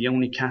castle. It's the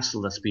only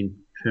castle that's been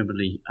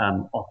permanently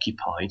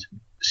occupied,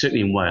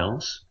 certainly in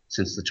Wales,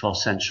 since the 12th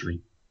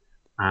century.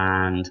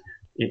 And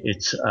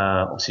it's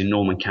obviously a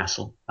Norman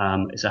castle.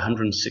 It's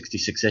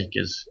 166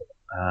 acres,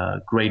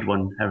 Grade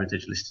 1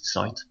 heritage listed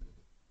site,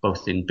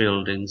 both in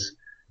buildings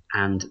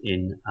and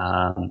in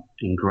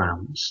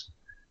grounds.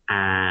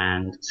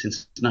 And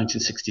since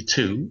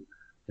 1962,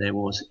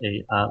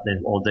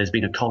 there's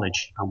been a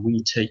college, and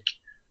we take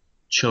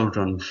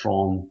children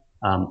from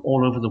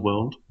all over the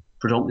world,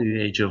 predominantly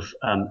the age of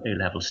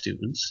A-level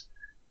students.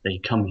 They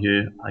come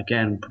here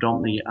again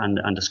predominantly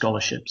under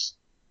scholarships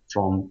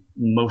from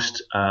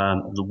most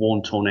of the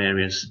worn-torn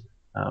areas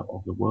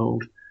of the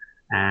world,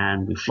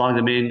 and we fly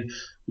them in.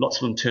 Lots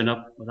of them turn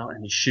up without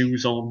any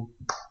shoes on,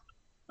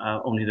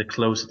 only the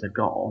clothes that they've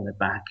got on their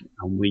back,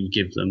 and we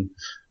give them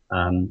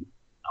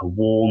a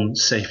warm,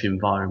 safe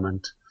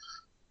environment,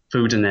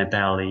 food in their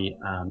belly,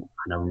 and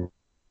a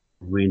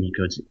really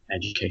good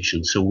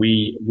education. So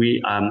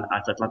we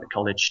at Atlantic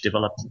College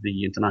developed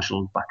the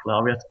International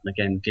Baccalaureate and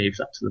again gave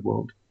that to the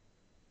world.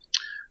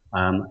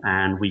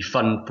 And we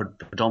fund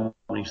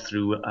predominantly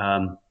through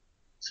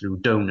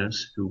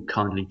donors who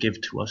kindly give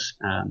to us,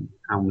 and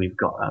we've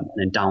got an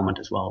endowment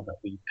as well that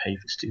we pay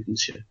for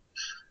students here.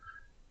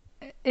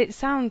 It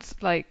sounds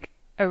like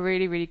a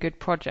really, really good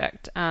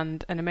project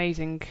and an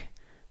amazing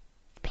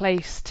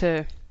place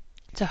to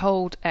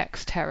hold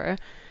Xterra.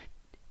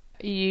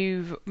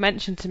 You've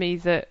mentioned to me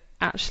that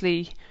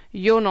actually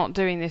you're not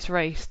doing this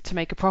race to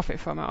make a profit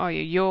from it, are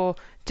you? You're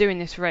doing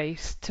this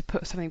race to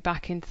put something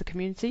back into the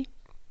community?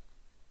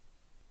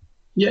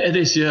 Yeah, it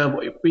is. Yeah,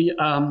 we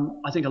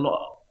I think a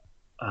lot,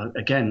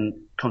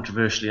 again,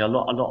 controversially, a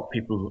lot of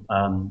people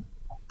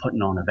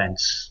putting on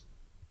events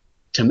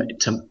to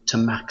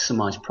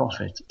maximize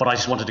profit. But I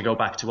just wanted to go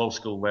back to old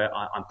school, where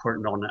I'm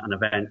putting on an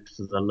event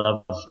for the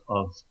love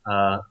of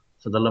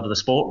the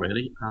sport,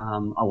 really.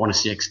 I want to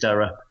see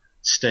Xterra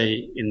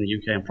stay in the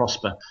UK and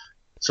prosper.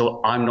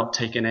 So I'm not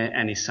taking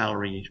any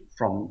salary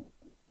from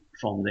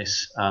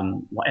this.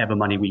 Whatever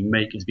money we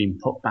make is being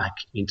put back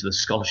into the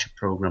scholarship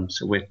program.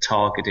 So we're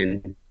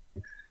targeting.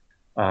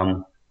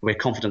 We're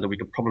confident that we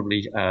could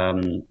probably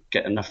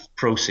get enough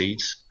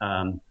proceeds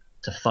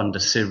to fund a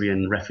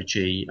Syrian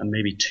refugee and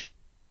maybe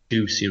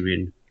two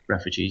Syrian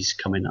refugees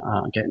coming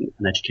getting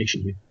an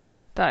education here.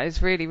 That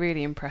is really,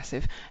 really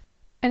impressive.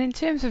 And in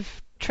terms of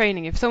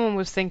training, if someone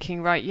was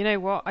thinking, right, you know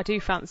what, I do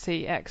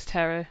fancy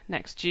Xterra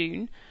next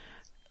June,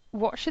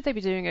 What should they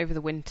be doing over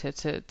the winter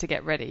to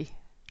get ready?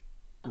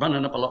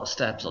 Running up a lot of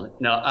steps on it.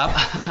 No,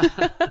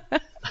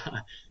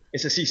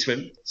 it's a sea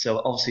swim,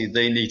 so obviously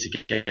they need to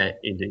get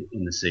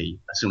in the sea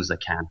as soon as they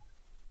can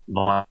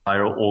via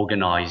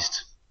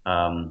organised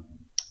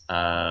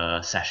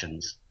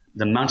sessions.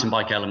 The mountain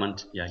bike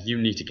element, yeah,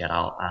 you need to get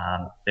out.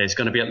 There's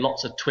going to be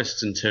lots of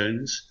twists and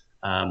turns,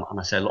 and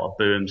I say a lot of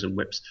berms and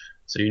whips,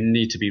 so you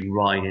need to be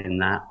riding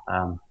that.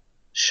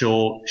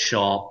 Short,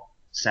 sharp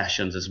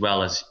sessions as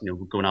well as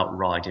going out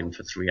riding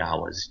for 3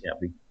 hours. Yeah,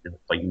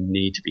 but you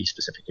need to be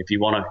specific if you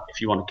want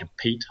to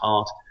compete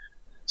hard.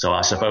 So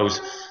I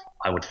suppose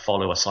I would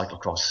follow a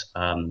cyclocross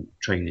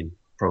training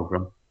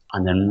program,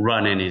 and then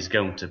running is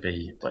going to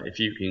be. But if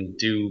you can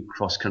do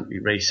cross country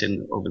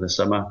racing over the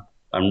summer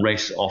and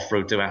race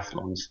off-road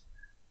duathlons,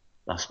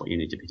 that's what you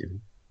need to be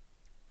doing.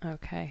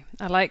 Okay,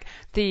 I like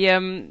the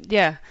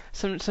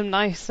some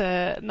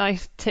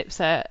nice tips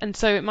there, and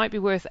so it might be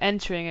worth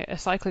entering a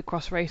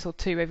cyclocross race or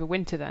two over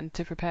winter then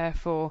to prepare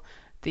for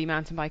the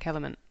mountain bike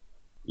element.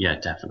 Yeah,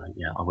 definitely.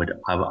 Yeah, I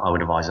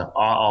would advise that.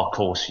 Our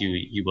course,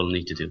 you will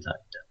need to do that.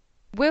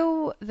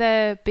 Will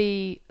there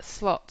be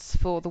slots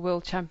for the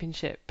World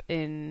Championship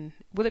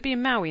will it be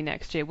in Maui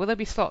next year? Will there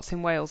be slots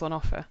in Wales on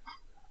offer?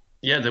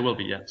 Yeah, there will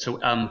be. Yeah. So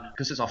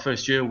because it's our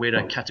first year, we're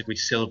a category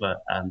silver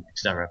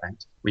Xterra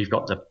event. We've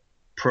got the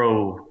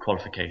pro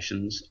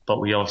qualifications, but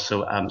we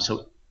also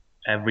so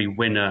every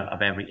winner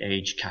of every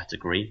age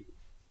category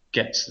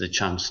gets the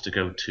chance to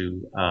go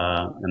to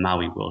the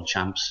Maui World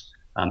Champs.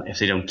 If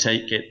they don't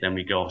take it, then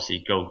we go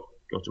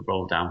to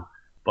roll down.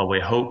 But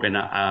we're hoping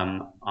that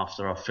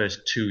after our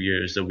first 2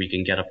 years that we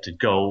can get up to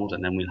gold,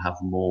 and then we'll have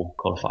more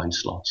qualifying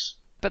slots.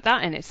 But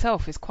that in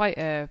itself is quite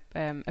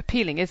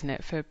appealing, isn't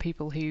it, for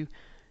people who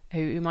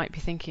might be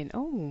thinking,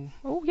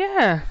 oh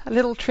yeah, a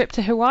little trip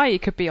to Hawaii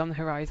could be on the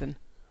horizon.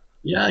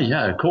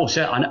 Yeah, of course,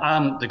 yeah.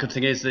 And the good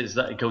thing is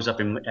that it goes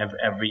up in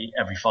every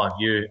 5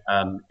 year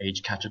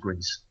age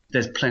categories.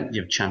 There's plenty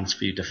of chance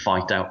for you to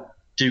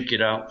duke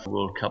it out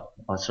for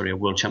a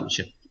World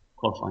Championship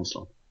qualifying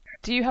slot.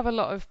 Do you have a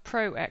lot of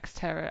pro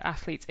Xterra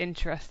athletes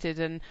interested,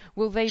 and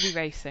will they be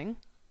racing?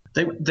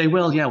 They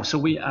will, yeah. So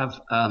we have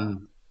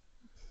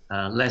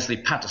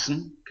Leslie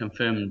Patterson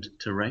confirmed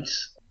to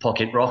race.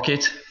 Pocket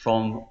Rocket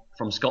from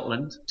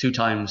Scotland, 2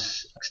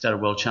 times Xterra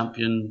World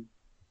Champion,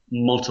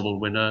 multiple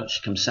winner.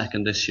 She comes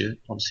second this year.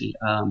 Obviously,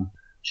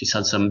 she's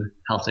had some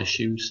health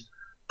issues,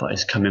 but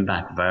is coming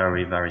back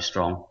very, very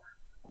strong.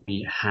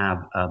 We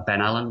have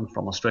Ben Allen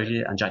from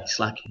Australia and Jackie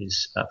Slack,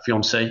 his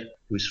fiancée,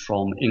 who's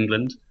from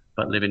England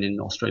but living in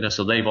Australia.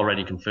 So they've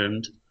already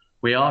confirmed.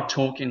 We are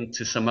talking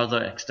to some other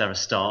Xterra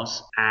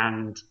stars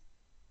and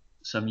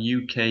some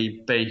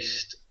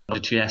UK-based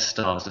WTS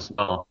stars as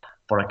well,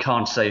 but I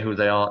can't say who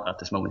they are at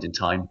this moment in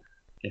time.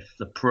 If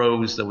the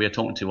pros that we are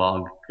talking to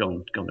are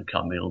going to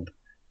come, it'll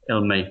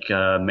make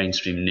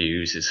mainstream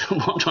news is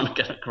what I'm trying to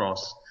get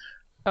across.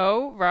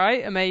 Oh,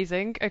 right.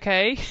 Amazing.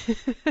 Okay.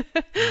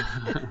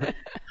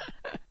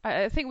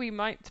 I think we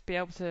might be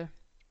able to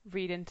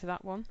read into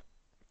that one.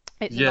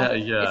 It's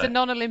a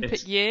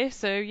non-Olympic year,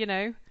 so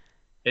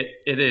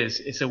It is.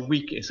 It's a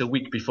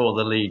week before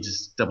the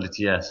Leeds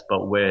WTS,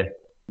 but we're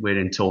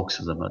in talks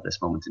with them at this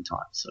moment in time.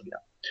 So yeah,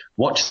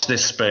 watch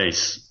this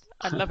space.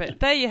 I love it.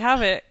 There you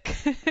have it.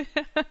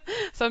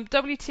 Some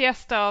WTS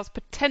stars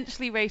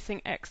potentially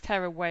racing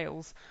Xterra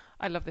Wales.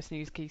 I love this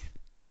news, Keith.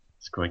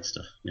 It's great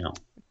stuff. Yeah.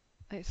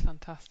 It's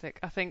fantastic.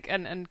 I think,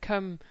 and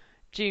come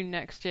June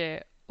next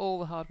year, all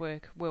the hard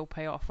work will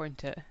pay off,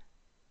 won't it?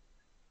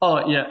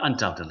 Oh yeah,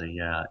 undoubtedly.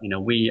 Yeah.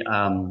 We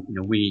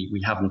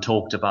haven't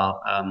talked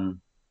about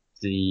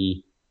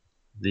the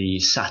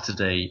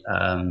Saturday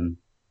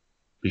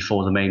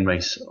before the main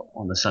race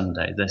on the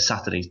Sunday. The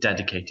Saturday is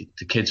dedicated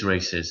to kids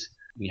races.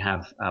 We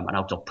have an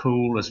outdoor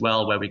pool as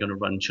well, where we're going to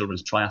run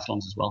children's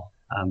triathlons as well,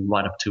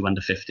 right up to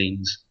under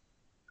 15s.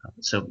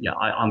 So yeah,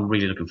 I'm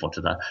really looking forward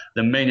to that.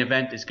 The main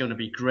event is going to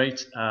be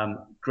great.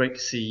 Great to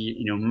see,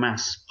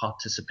 mass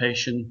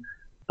participation.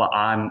 But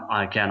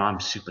I'm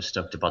super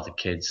stoked about the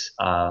kids.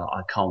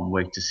 I can't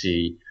wait to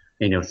see,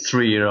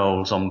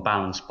 3-year-olds on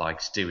balance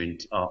bikes doing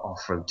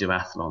off-road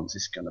duathlons.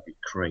 It's going to be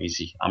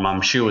crazy.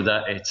 I'm sure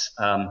that it's,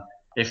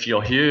 if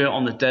you're here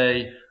on the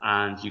day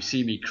and you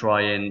see me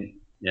crying,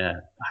 yeah,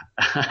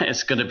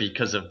 it's going to be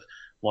because of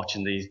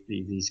watching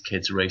these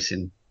kids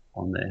racing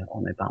on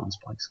their balance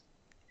bikes.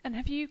 And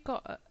have you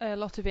got a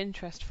lot of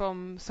interest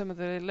from some of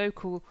the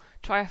local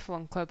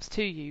triathlon clubs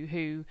to you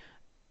who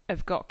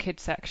have got kid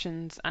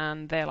sections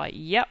and they're like,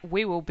 yep,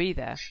 we will be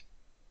there?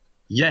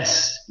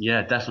 Yes,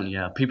 yeah, definitely.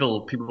 Yeah,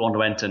 people want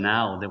to enter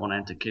now. They want to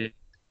enter kids.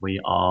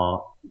 We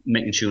are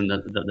making sure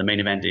that the main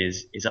event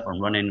is up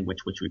and running, which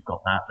we've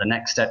got that. The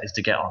next step is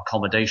to get our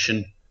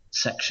accommodation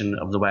section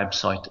of the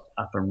website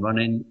up and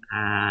running,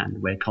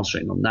 and we're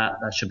concentrating on that.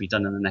 That should be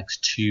done in the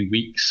next 2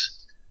 weeks.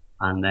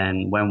 And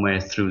then when we're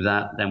through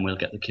that, then we'll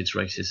get the kids'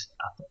 races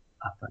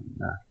up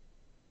and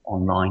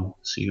online,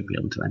 so you'll be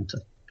able to enter.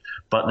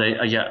 But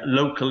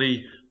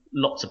locally,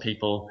 lots of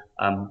people,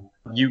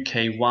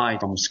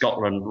 UK-wide, from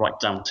Scotland right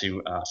down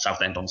to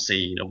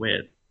Southend-on-Sea.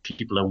 We're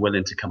people are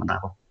willing to come and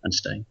travel and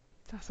stay.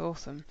 That's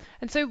awesome.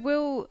 And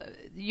so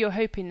you're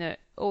hoping that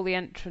all the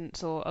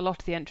entrants or a lot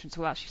of the entrants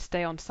will actually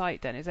stay on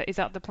site then? Is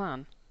that the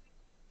plan?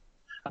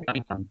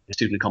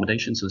 Student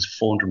accommodation, so there's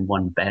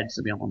 401 beds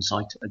that we have on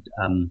site,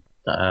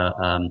 that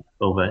are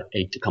over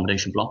 8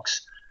 accommodation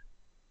blocks.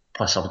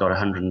 Plus I've got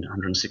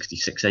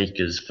 166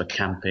 acres for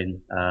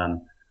camping.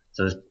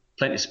 So there's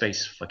plenty of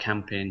space for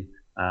camping.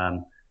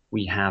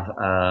 We have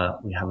a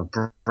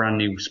brand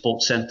new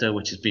sports centre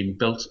which is being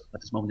built at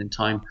this moment in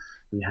time.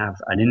 We have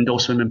an indoor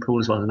swimming pool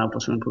as well as an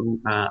outdoor swimming pool,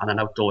 and an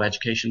outdoor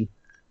education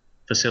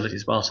facility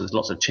as well. So there's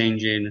lots of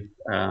changing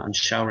and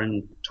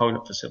showering,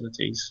 toilet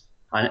facilities.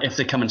 And if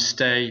they come and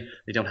stay,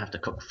 they don't have to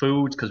cook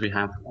food because we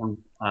have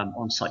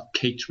on-site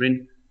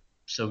catering.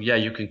 So yeah,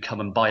 you can come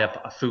and buy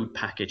a food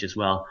package as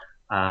well,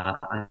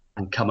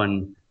 and come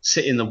and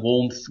sit in the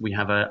warmth. We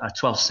have a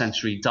 12th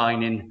century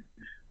dining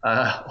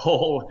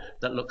hall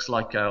that looks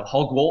like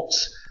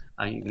Hogwarts.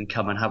 You can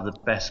come and have the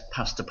best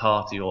pasta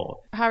party, or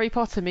Harry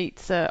Potter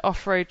meets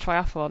off-road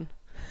triathlon.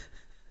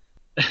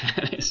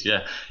 It is,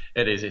 yeah,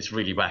 it is. It's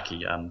really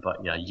wacky,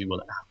 but yeah, you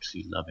will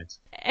absolutely love it.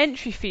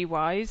 Entry fee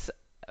wise,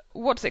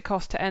 what does it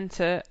cost to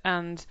enter,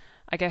 and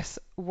I guess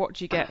what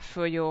do you get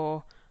for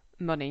your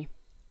money?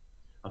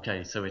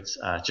 Okay, so it's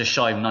just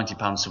shy of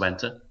 £90 to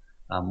enter.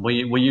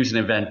 We're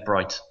using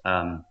Eventbrite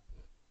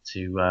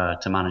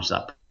to manage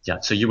that.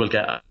 Yeah, so you will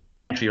get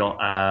entry.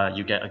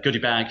 You get a goodie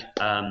bag.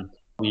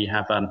 We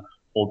have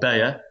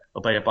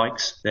Orbea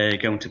Bikes. They're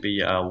going to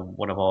be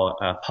one of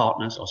our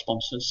partners or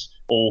sponsors.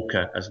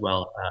 Orca as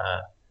well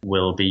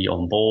will be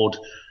on board.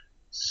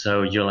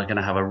 So you're going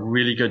to have a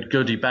really good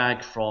goodie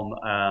bag from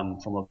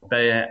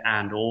Orbea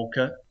and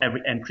Orca.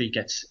 Every entry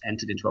gets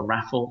entered into a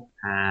raffle,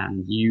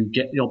 and you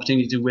get the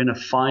opportunity to win a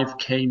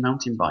 5K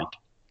mountain bike.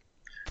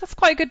 That's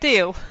quite a good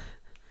deal.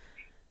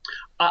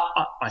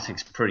 I think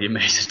it's a pretty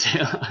amazing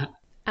deal.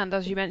 And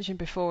as you mentioned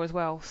before as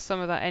well, some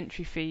of that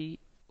entry fee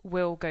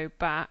will go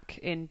back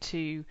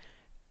into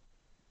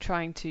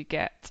trying to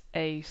get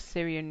a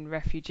Syrian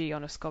refugee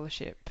on a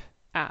scholarship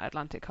at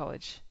Atlantic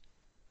College.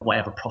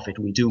 Whatever profit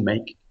we do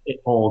make, it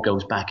all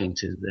goes back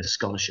into the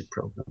scholarship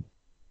program.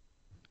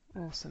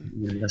 Awesome.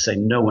 Let's say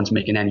no one's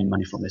making any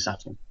money from this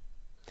at all.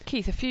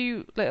 Keith, a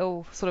few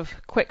little sort of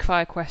quick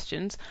fire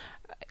questions.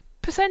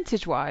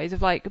 Percentage wise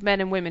of like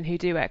men and women who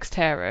do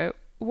Xterra,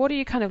 what are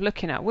you kind of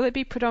looking at? Will it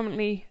be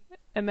predominantly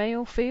a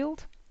male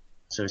field?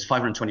 So it's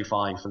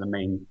 525 for the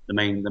main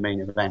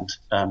event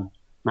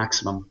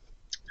maximum.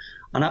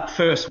 And at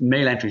first,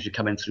 male entries are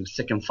coming through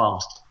thick and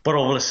fast, but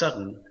all of a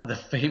sudden, the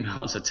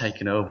females are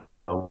taking over.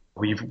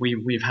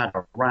 We've had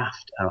a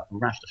raft of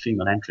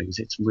female entries.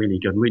 It's really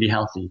good, really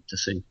healthy to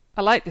see.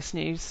 I like this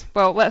news.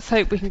 Well, let's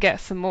hope we can get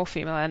some more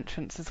female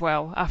entrants as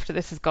well after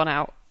this has gone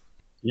out.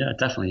 Yeah,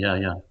 definitely.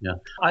 Yeah.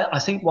 I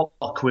think what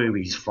are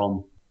queries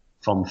from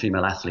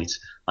female athletes,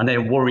 and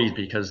they're worried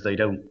because they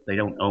don't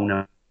own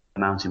a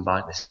mountain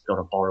bike. They've got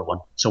to borrow one.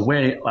 So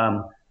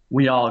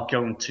we are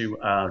going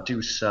to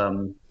do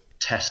some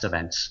test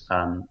events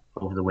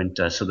over the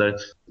winter. So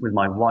that with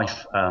my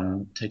wife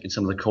taking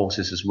some of the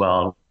courses as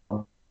well.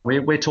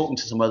 We're talking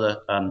to some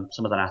other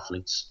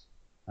athletes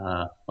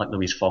like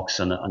Louise Fox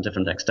and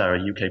different Xterra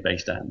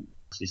UK-based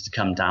athletes to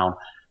come down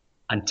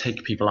and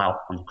take people out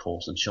on the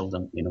course and show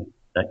them,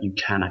 that you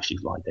can actually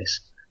ride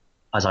this.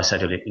 As I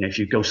said earlier, if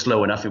you go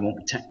slow enough, it won't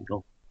be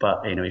technical.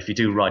 But if you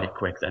do ride it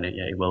quick, then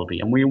it will be.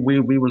 And we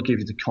will give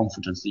you the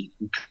confidence that you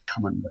can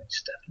come and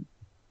race, definitely.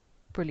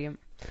 Brilliant.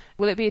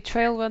 Will it be a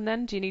trail run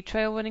then? Do you need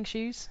trail running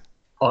shoes?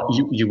 Oh,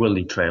 you will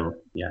need trail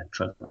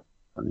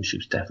running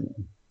shoes,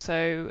 definitely.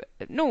 So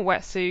normal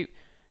wetsuit,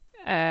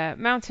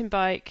 mountain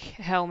bike,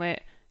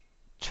 helmet,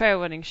 trail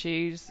running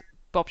shoes.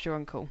 Bob's your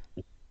uncle.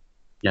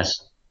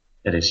 Yes,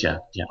 it is. Yeah.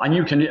 And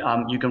you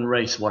can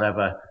race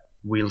whatever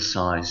wheel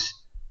size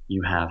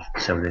you have.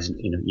 So there's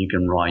you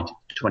can ride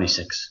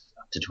 26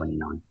 up to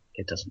 29.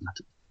 It doesn't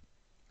matter.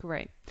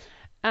 Great.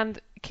 And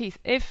Keith,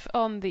 if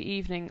on the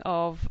evening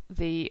of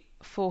the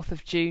 4th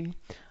of June,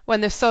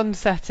 when the sun's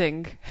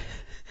setting,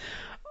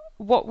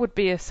 what would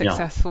be a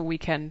successful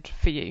weekend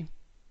for you?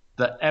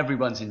 That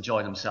everyone's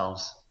enjoying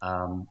themselves.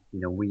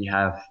 We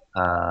have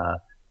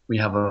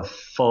a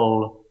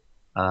full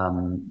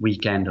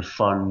weekend of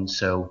fun.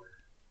 So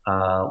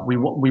we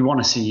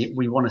want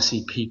to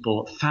see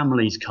people,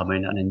 families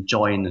coming and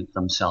enjoying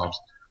themselves.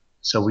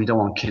 So we don't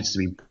want kids to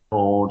be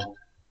bored.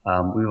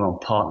 We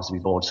want partners to be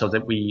bored. So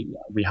that we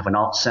have an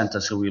arts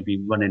centre. So we'll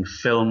be running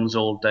films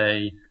all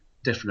day,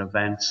 different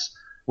events.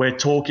 We're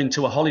talking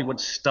to a Hollywood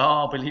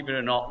star, believe it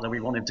or not, that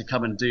we want him to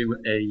come and do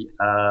a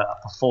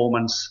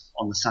performance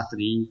on the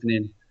Saturday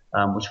evening,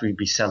 which we'd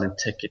be selling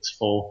tickets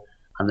for.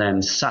 And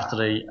then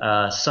Sunday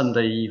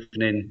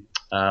evening,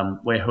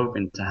 we're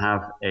hoping to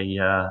have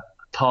a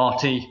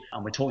party,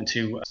 and we're talking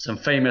to some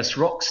famous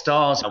rock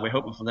stars. We're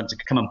hoping for them to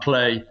come and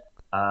play.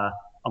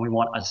 And we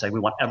want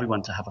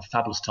everyone to have a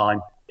fabulous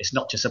time. It's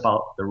not just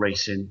about the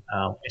racing.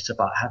 It's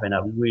about having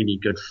a really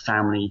good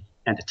family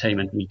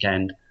entertainment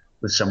weekend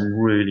with some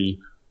really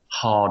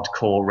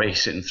hardcore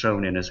racing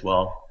thrown in as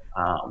well.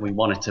 We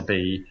want it to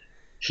be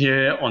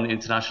here on the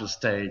international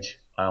stage,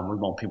 we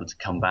want people to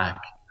come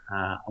back,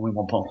 and we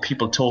want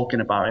people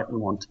talking about it. We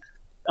want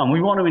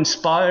to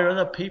inspire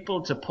other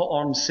people to put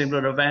on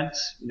similar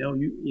events.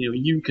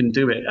 You can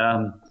do it.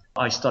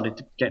 I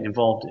started getting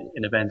involved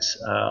in events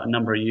a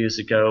number of years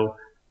ago,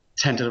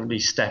 tentatively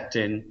stepped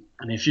in,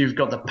 and if you've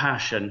got the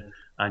passion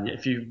and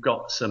if you've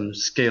got some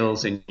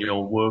skills in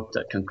your work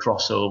that can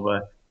cross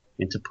over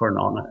into putting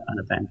on an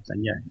event,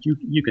 then yeah,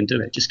 you can do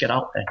it. Just get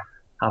out there,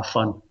 have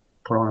fun,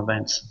 put on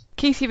events.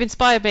 Keith, you've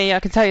inspired me, I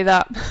can tell you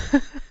that.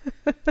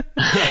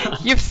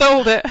 You've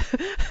sold it.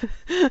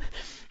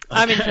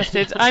 I'm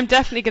interested. I'm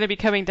definitely going to be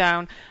coming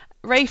down.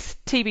 Race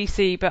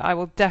TBC, but I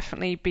will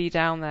definitely be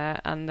down there,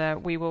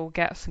 and we will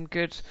get some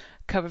good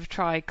cover of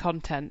try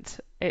content.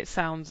 It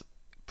sounds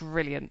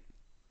brilliant.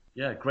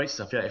 Yeah, great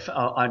stuff. Yeah,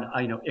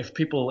 if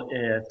people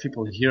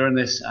hearing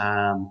this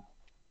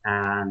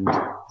and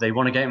they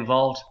want to get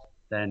involved,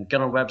 then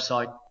get on our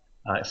website.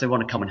 If they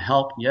want to come and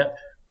help, yeah,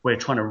 we're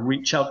trying to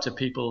reach out to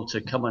people to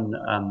come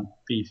and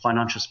be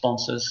financial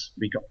sponsors.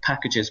 We got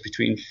packages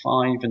between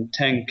 5 and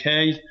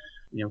 10K.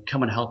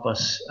 Come and help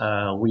us.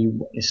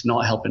 It's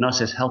not helping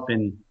us; it's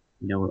helping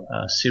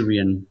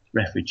Syrian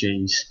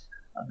refugees.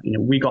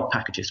 We got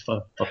packages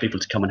for people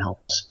to come and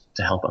help us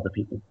to help other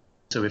people.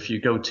 So if you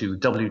go to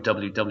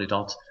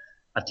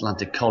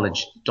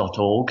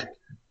www.atlanticcollege.org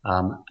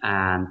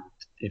and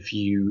if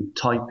you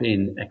type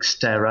in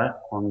Xterra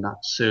on that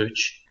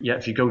search,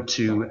 if you go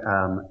to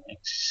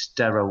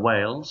Xterra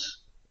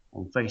Wales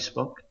on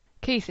Facebook.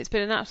 Keith, it's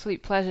been an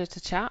absolute pleasure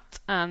to chat,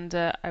 and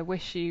I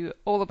wish you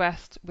all the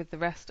best with the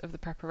rest of the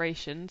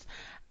preparations.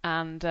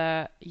 And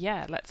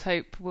let's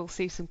hope we'll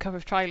see some cover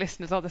of try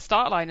listeners on the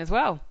start line as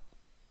well.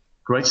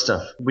 Great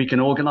stuff. We can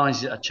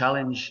organise a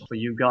challenge for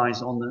you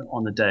guys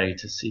on the day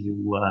to see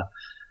who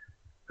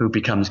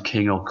becomes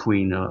king or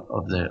queen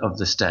of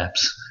the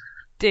steps.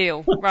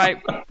 Deal.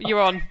 Right, you're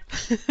on.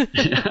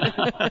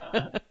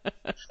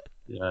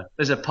 Yeah,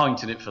 there's a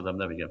point in it for them.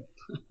 There we go.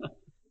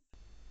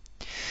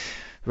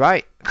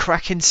 Right,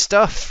 cracking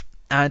stuff.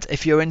 And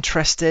if you're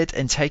interested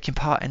in taking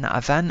part in that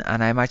event,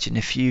 and I imagine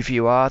a few of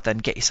you are, then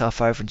get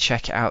yourself over and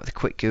check it out with a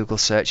quick Google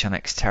search on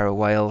Xterra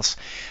Wales.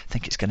 I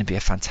think it's going to be a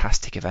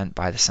fantastic event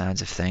by the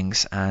sounds of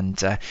things. And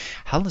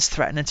Helen's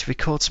threatening to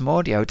record some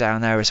audio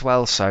down there as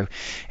well. So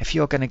if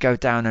you're going to go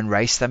down and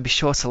race, then be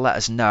sure to let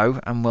us know,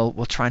 and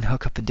we'll try and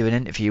hook up and do an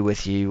interview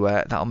with you.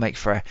 That'll make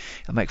for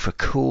a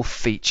cool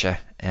feature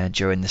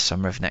during the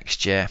summer of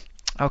next year.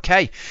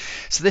 Okay,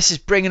 so this is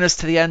bringing us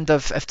to the end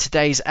of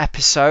today's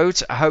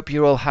episode. I hope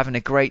you're all having a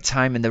great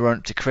time in the run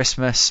up to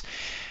Christmas.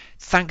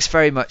 Thanks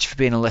very much for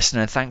being a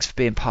listener, and thanks for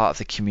being part of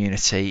the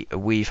community.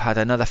 We've had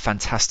another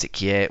fantastic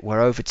year.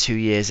 We're over 2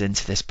 years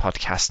into this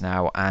podcast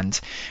now, and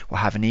we're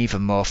having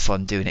even more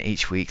fun doing it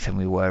each week than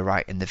we were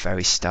right in the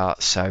very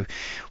start. So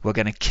we're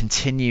going to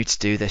continue to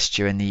do this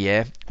during the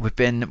year. We've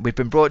been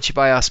brought to you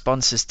by our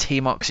sponsors,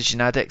 Team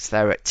Oxygenaddict.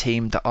 They're at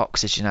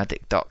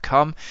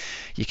team.oxygenaddict.com.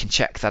 You can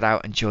check that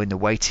out and join the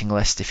waiting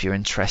list if you're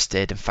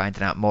interested in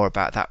finding out more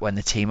about that when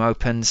the team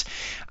opens.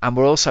 And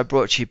we're also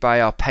brought to you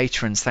by our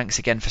patrons. Thanks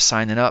again for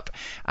signing up.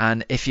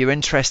 And if you're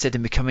interested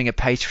in becoming a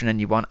patron and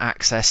you want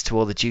access to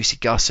all the juicy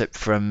gossip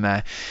from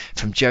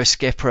Joe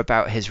Skipper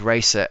about his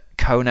race at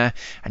Kona,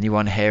 and you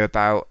want to hear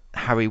about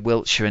Harry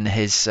Wiltshire and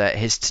his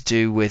to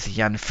do with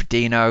Jan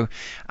Frodeno,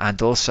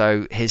 and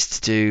also his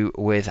to do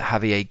with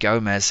Javier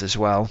Gomez as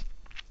well,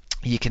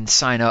 you can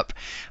sign up,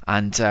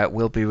 and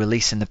we'll be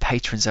releasing the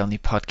Patrons Only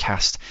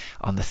podcast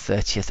on the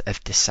 30th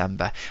of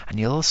December. And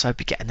you'll also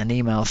be getting an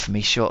email from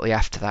me shortly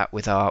after that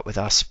with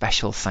our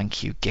special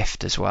thank you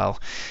gift as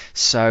well.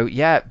 So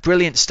yeah,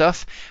 brilliant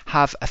stuff.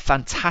 Have a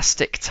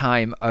fantastic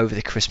time over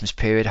the Christmas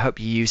period. I hope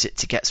you use it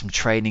to get some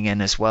training in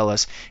as well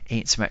as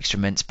eat some extra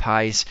mince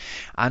pies.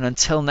 And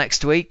until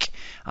next week,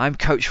 I'm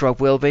Coach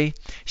Rob Wilby.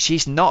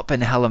 She's not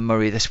been Helen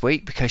Murray this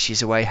week because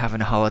she's away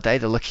having a holiday,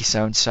 the lucky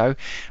so-and-so,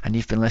 and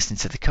you've been listening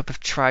to the Cup of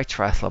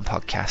Triathlon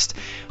podcast.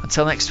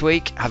 Until next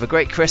week, have a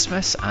great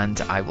Christmas, and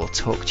I will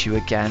talk to you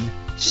again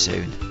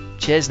soon.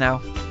 Cheers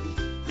now.